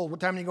little old. What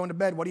time are you going to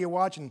bed? What are you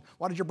watching?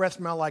 Why did your breath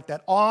smell like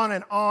that? On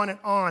and on and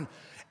on.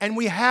 And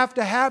we have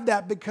to have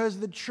that because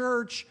the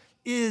church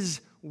is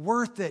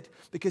worth it,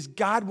 because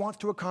God wants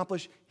to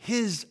accomplish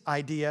His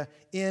idea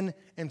in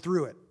and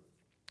through it.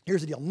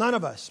 Here's the deal. None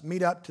of us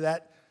meet up to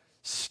that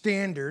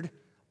standard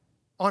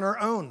on our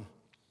own.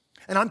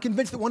 And I'm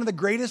convinced that one of the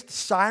greatest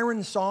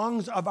siren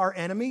songs of our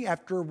enemy,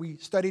 after we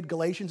studied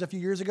Galatians a few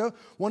years ago,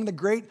 one of the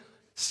great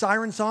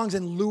siren songs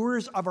and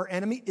lures of our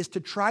enemy is to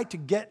try to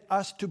get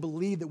us to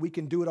believe that we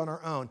can do it on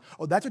our own.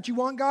 Oh, that's what you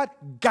want, God?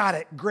 Got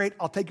it. Great.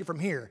 I'll take it from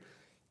here.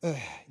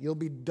 You'll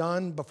be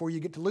done before you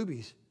get to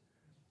Luby's.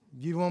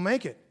 You won't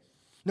make it.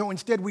 No,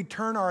 instead we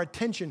turn our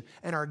attention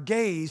and our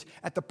gaze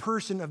at the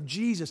person of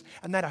Jesus,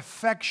 and that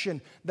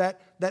affection, that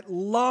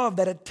love,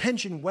 that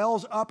attention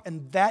wells up,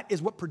 and that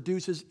is what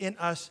produces in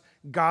us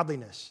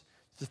godliness.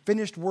 It's the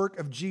finished work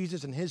of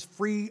Jesus and His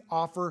free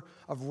offer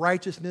of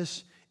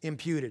righteousness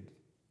imputed.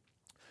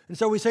 And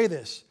so we say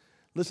this.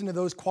 Listen to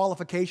those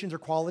qualifications or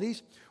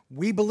qualities.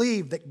 We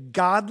believe that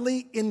godly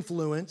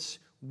influence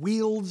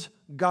wields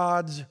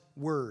God's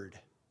word.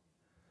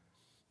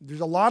 There's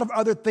a lot of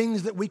other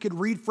things that we could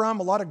read from,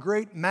 a lot of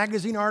great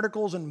magazine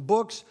articles and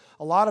books,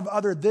 a lot of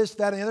other this,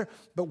 that, and the other,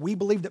 but we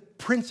believe that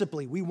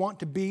principally we want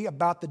to be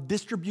about the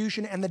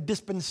distribution and the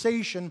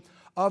dispensation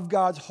of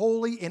God's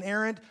holy,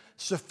 inerrant,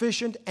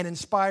 sufficient, and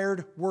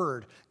inspired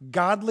word.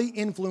 Godly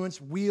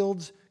influence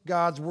wields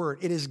God's word.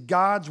 It is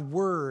God's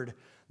word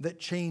that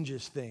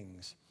changes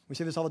things. We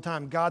say this all the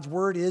time. God's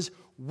word is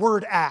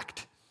word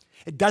act.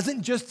 It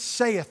doesn't just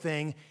say a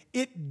thing,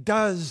 it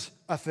does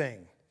a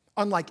thing.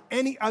 Unlike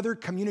any other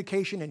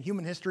communication in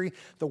human history,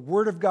 the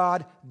Word of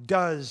God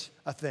does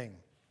a thing.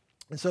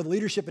 And so the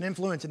leadership and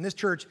influence in this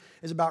church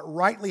is about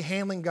rightly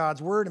handling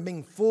God's Word and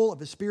being full of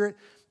the Spirit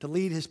to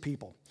lead His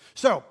people.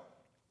 So,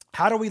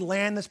 how do we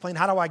land this plane?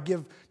 How do I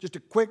give just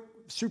a quick,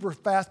 super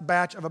fast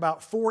batch of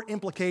about 4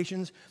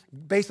 implications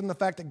based on the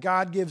fact that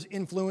God gives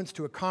influence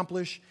to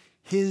accomplish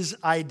His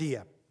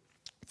idea?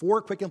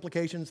 4 quick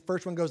implications.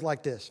 First one goes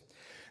like this.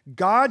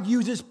 God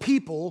uses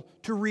people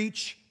to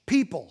reach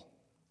people.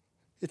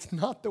 It's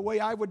not the way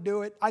I would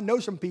do it. I know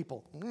some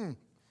people.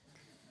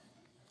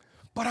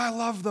 But I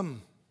love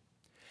them.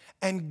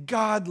 And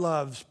God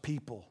loves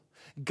people.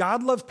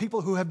 God loves people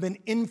who have been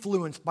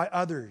influenced by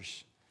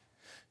others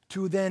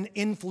to then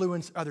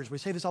influence others. We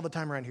say this all the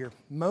time around here.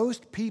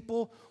 Most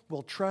people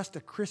will trust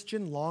a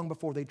Christian long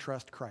before they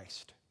trust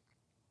Christ.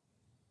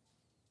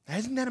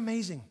 Isn't that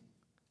amazing?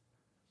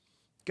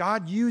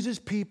 God uses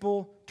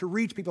people to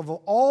reach people. Of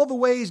all the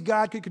ways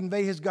God could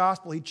convey His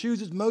gospel, He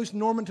chooses most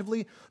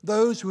normatively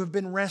those who have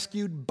been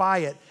rescued by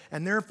it,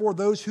 and therefore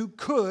those who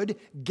could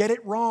get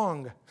it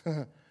wrong.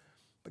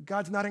 But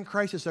God's not in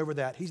crisis over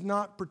that. He's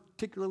not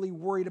particularly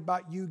worried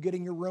about you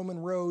getting your Roman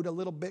road a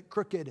little bit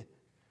crooked.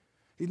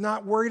 He's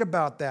not worried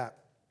about that.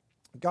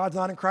 God's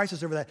not in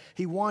crisis over that.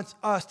 He wants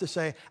us to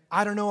say,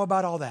 I don't know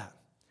about all that,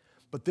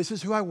 but this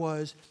is who I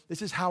was.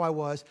 This is how I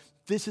was.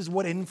 This is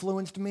what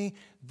influenced me.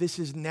 This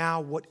is now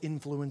what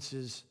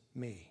influences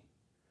me.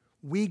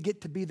 We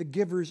get to be the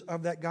givers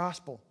of that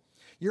gospel.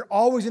 You're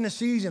always in a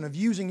season of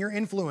using your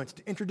influence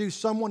to introduce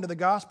someone to the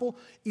gospel,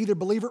 either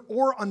believer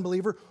or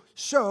unbeliever,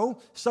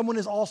 so someone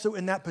is also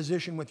in that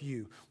position with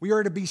you. We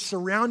are to be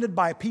surrounded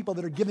by people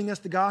that are giving us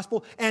the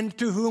gospel and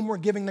to whom we're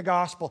giving the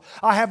gospel.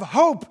 I have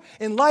hope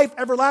in life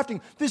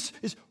everlasting. This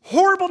is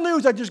horrible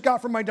news I just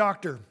got from my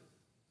doctor,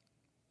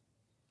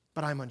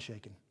 but I'm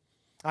unshaken.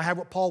 I have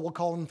what Paul will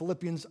call in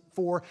Philippians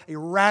 4, a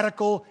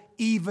radical,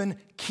 even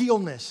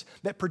keelness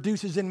that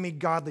produces in me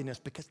godliness,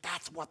 because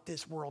that's what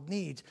this world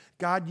needs.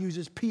 God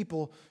uses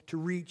people to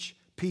reach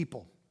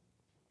people.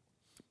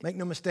 Make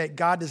no mistake,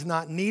 God does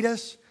not need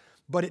us,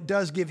 but it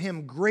does give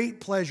Him great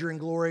pleasure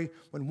and glory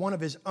when one of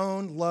His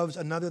own loves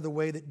another the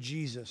way that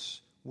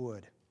Jesus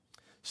would.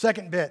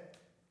 Second bit,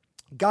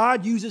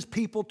 God uses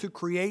people to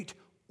create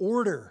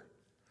order.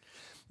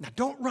 Now,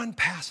 don't run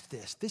past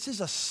this. This is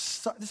a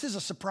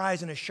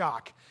surprise and a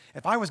shock.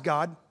 If I was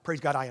God, praise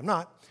God, I am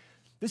not,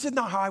 this is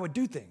not how I would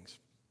do things.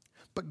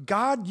 But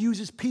God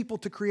uses people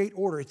to create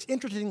order. It's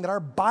interesting that our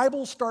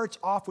Bible starts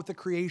off with the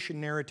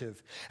creation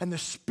narrative. And the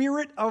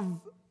Spirit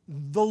of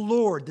the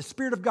Lord, the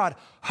Spirit of God,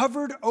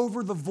 hovered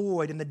over the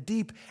void and the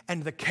deep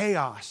and the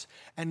chaos.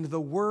 And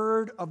the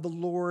word of the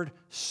Lord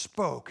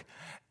spoke.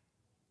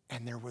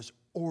 And there was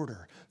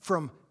order.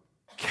 From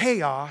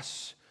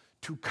chaos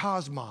to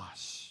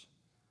cosmos.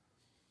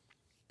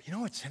 You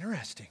know, it's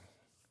interesting.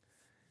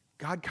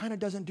 God kind of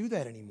doesn't do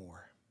that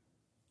anymore.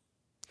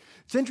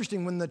 It's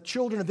interesting when the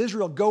children of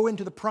Israel go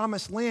into the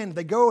promised land,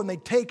 they go and they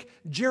take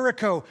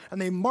Jericho and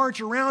they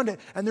march around it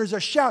and there's a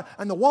shout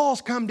and the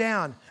walls come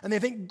down and they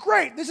think,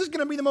 great, this is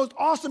going to be the most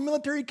awesome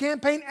military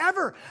campaign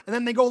ever. And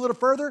then they go a little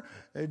further.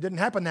 It didn't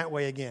happen that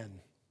way again.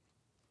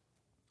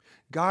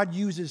 God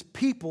uses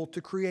people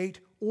to create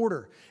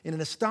order. In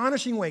an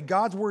astonishing way,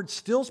 God's word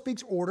still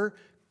speaks order,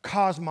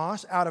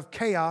 cosmos, out of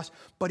chaos,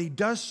 but he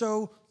does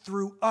so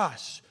through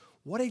us.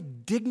 What a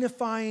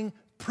dignifying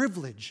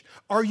privilege.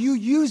 Are you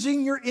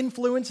using your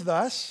influence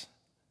thus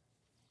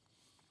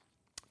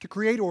to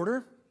create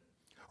order?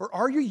 Or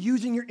are you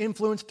using your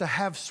influence to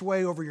have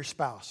sway over your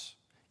spouse?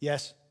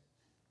 Yes.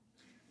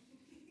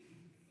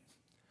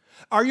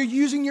 Are you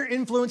using your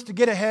influence to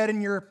get ahead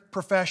in your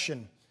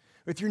profession,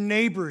 with your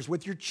neighbors,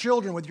 with your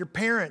children, with your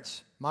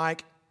parents?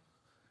 Mike.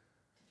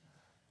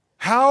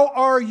 How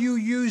are you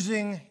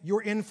using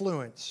your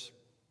influence?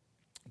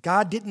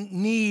 God didn't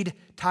need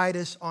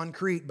Titus on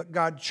Crete, but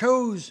God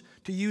chose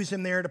to use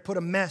him there to put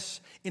a mess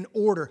in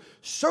order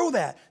so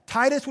that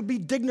Titus would be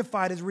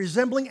dignified as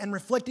resembling and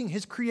reflecting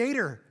his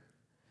Creator.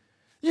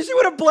 You see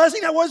what a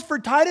blessing that was for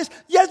Titus?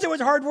 Yes, it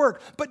was hard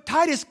work, but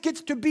Titus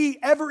gets to be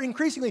ever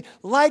increasingly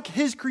like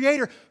his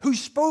Creator who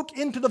spoke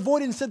into the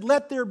void and said,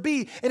 let there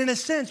be. And in a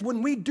sense,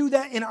 when we do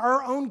that in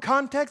our own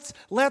contexts,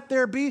 let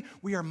there be,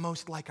 we are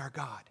most like our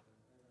God.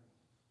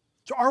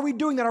 So are we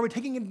doing that? Are we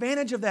taking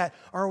advantage of that?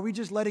 Or are we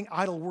just letting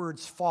idle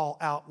words fall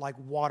out like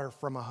water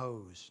from a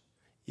hose?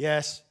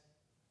 Yes.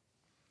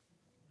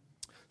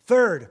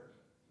 Third,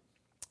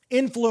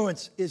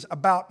 influence is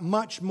about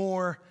much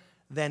more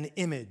than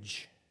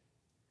image.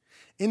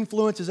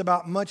 Influence is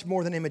about much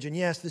more than image. And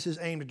yes, this is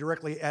aimed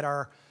directly at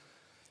our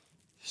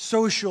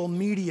social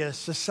media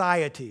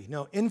society.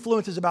 No,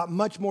 influence is about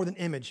much more than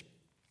image.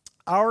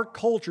 Our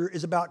culture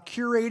is about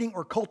curating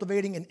or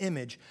cultivating an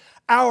image,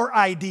 our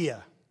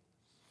idea.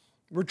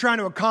 We're trying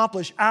to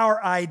accomplish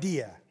our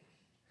idea.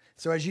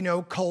 So as you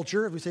know,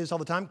 culture, we say this all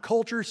the time,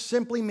 culture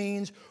simply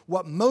means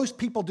what most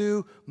people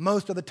do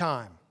most of the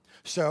time.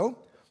 So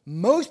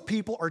most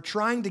people are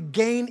trying to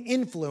gain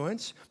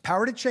influence,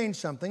 power to change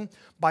something,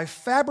 by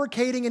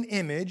fabricating an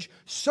image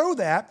so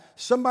that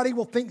somebody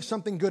will think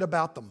something good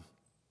about them.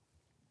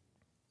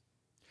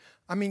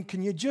 I mean,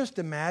 can you just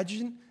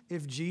imagine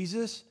if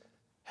Jesus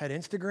had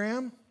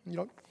Instagram? You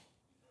know,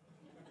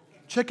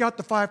 check out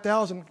the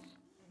 5,000.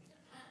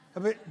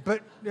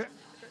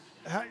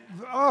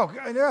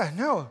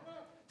 No.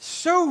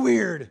 So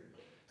weird.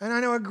 And I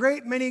know a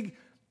great many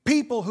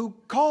people who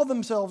call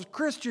themselves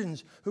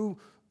Christians, who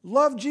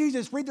love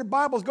Jesus, read their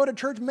Bibles, go to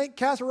church, make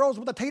casseroles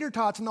with the tater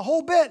tots and the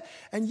whole bit,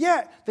 and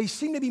yet they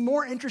seem to be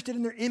more interested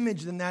in their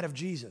image than that of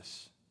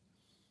Jesus.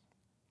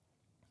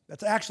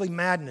 That's actually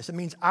madness. It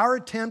means our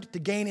attempt to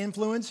gain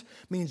influence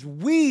means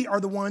we are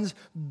the ones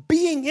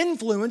being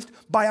influenced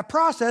by a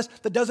process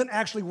that doesn't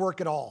actually work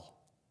at all.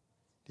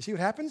 Do you see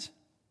what happens?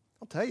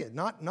 I'll tell you,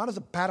 not as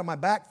a pat on my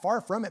back,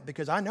 far from it,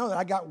 because I know that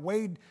I got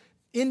weighed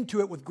into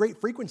it with great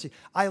frequency.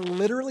 I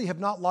literally have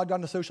not logged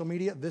on to social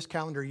media this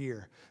calendar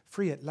year.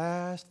 Free at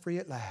last, free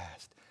at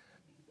last.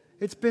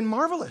 It's been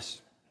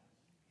marvelous.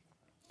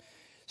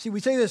 See, we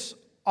say this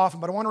often,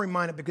 but I want to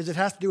remind it because it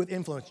has to do with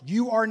influence.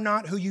 You are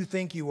not who you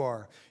think you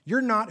are.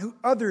 You're not who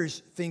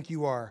others think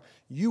you are.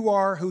 You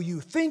are who you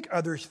think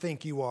others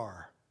think you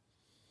are.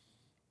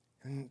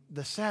 And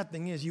the sad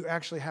thing is you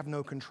actually have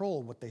no control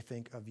of what they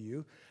think of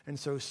you. And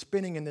so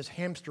spinning in this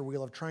hamster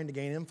wheel of trying to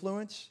gain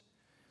influence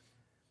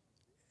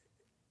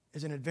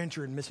is an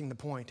adventure in missing the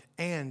point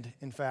and,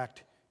 in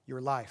fact,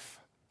 your life.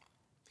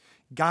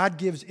 God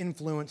gives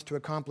influence to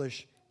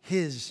accomplish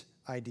his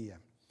idea.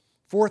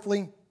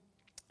 Fourthly,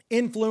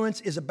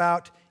 influence is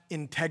about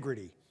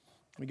integrity.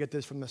 We get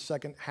this from the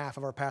second half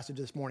of our passage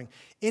this morning.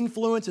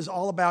 Influence is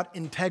all about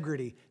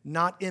integrity,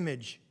 not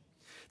image.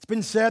 It's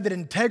been said that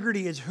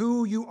integrity is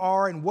who you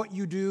are and what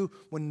you do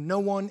when no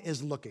one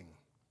is looking.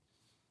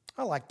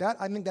 I like that.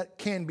 I think that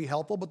can be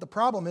helpful, but the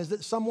problem is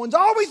that someone's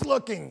always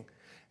looking.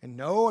 And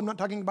no, I'm not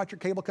talking about your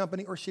cable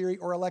company or Siri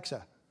or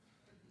Alexa,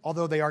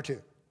 although they are too.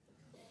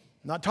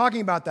 I'm not talking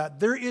about that.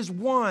 There is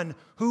one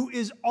who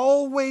is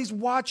always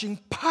watching,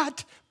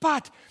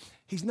 but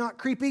he's not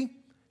creepy,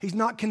 he's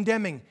not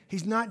condemning,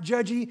 he's not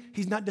judgy,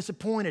 he's not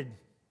disappointed.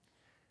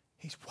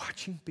 He's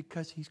watching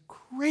because he's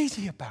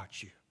crazy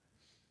about you.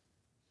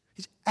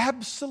 He's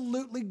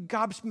absolutely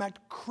gobsmacked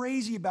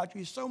crazy about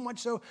you, so much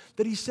so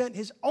that he sent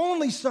his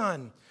only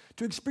son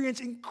to experience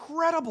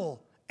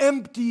incredible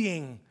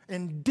emptying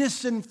and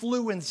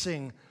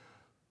disinfluencing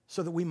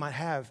so that we might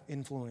have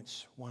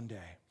influence one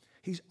day.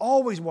 He's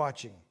always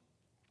watching.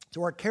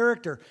 So our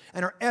character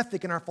and our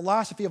ethic and our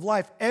philosophy of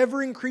life,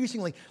 ever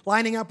increasingly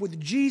lining up with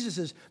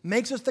Jesus's,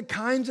 makes us the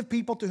kinds of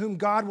people to whom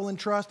God will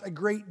entrust a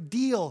great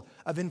deal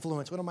of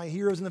influence. One of my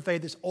heroes in the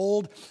faith, this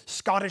old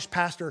Scottish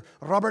pastor,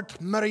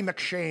 Robert Murray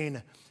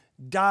McCheyne,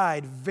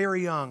 died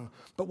very young.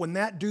 But when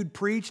that dude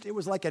preached, it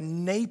was like a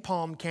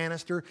napalm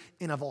canister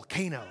in a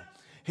volcano.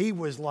 He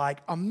was like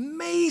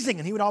amazing.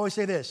 And he would always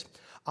say this: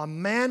 a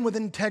man with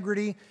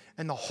integrity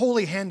and the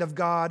holy hand of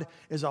God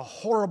is a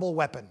horrible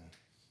weapon.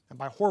 And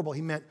by horrible,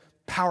 he meant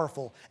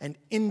powerful and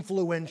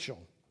influential.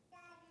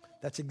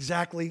 That's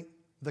exactly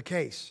the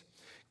case.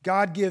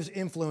 God gives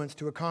influence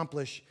to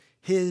accomplish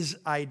his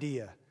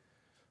idea.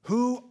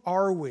 Who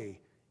are we?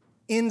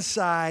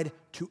 Inside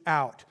to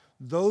out.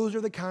 Those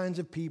are the kinds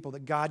of people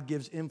that God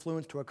gives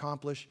influence to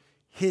accomplish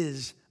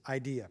his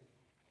idea.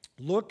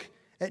 Look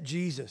at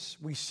Jesus,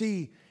 we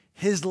see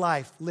his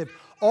life lived.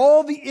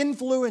 All the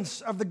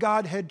influence of the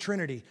Godhead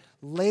Trinity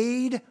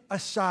laid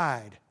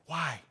aside.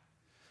 Why?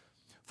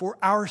 For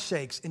our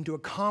sakes, and to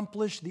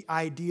accomplish the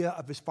idea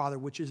of his Father,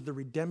 which is the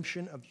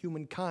redemption of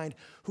humankind,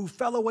 who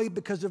fell away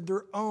because of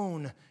their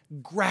own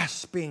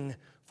grasping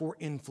for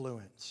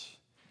influence.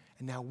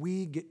 And now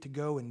we get to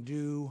go and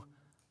do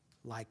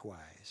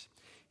likewise.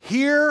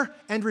 Hear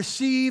and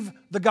receive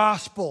the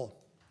gospel.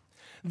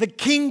 The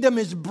kingdom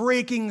is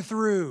breaking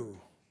through.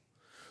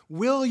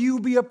 Will you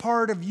be a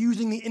part of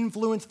using the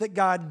influence that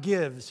God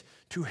gives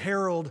to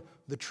herald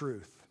the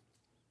truth?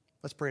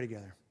 Let's pray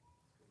together.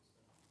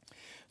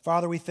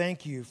 Father, we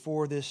thank you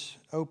for this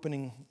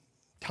opening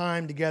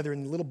time together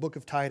in the little book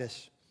of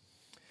Titus.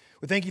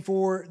 We thank you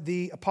for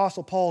the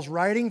Apostle Paul's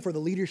writing, for the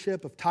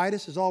leadership of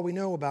Titus is all we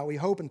know about. We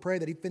hope and pray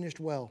that he finished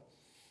well.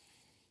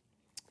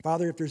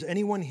 Father, if there's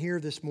anyone here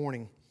this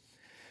morning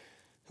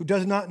who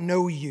does not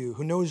know you,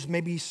 who knows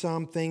maybe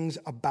some things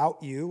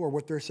about you or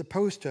what they're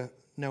supposed to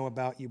know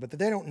about you, but that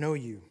they don't know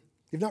you,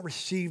 they've not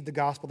received the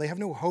gospel, they have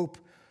no hope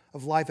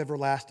of life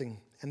everlasting,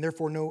 and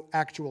therefore no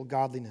actual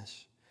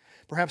godliness.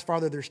 Perhaps,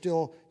 Father, they're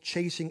still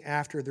chasing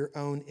after their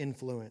own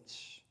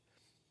influence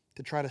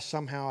to try to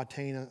somehow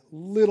attain a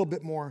little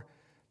bit more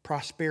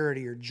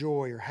prosperity or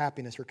joy or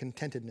happiness or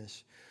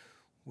contentedness.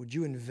 Would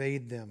you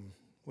invade them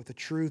with the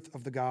truth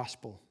of the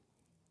gospel?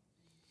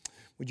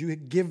 Would you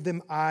give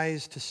them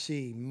eyes to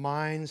see,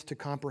 minds to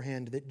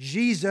comprehend that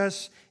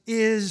Jesus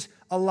is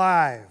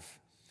alive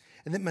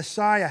and that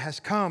Messiah has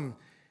come.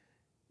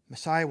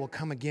 Messiah will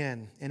come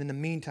again, and in the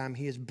meantime,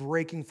 he is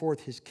breaking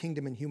forth his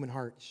kingdom in human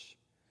hearts.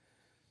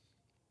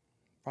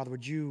 Father,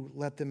 would you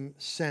let them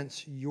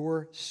sense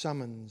your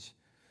summons,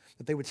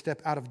 that they would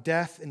step out of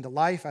death into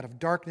life, out of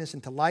darkness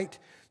into light,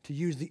 to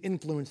use the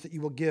influence that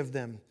you will give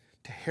them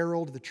to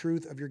herald the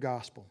truth of your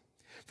gospel.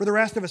 For the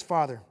rest of us,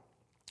 Father,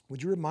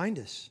 would you remind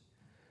us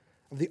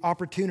of the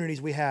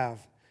opportunities we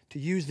have to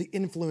use the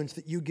influence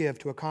that you give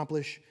to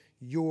accomplish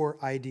your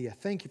idea.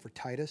 Thank you for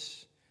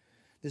Titus,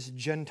 this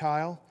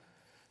Gentile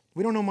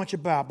we don't know much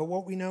about, but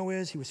what we know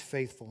is he was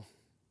faithful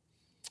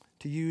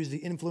to use the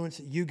influence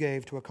that you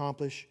gave to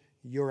accomplish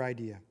your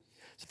idea.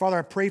 So, Father,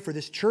 I pray for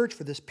this church,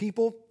 for this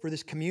people, for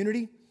this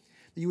community,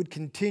 that you would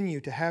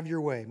continue to have your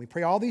way. We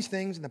pray all these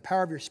things in the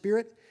power of your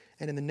Spirit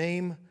and in the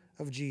name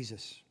of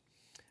Jesus.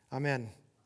 Amen.